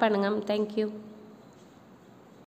ஃப்ரெண்ட்ஸ்க்கு ஷேர் பண்ணுங்கள். தேங்க்யூ.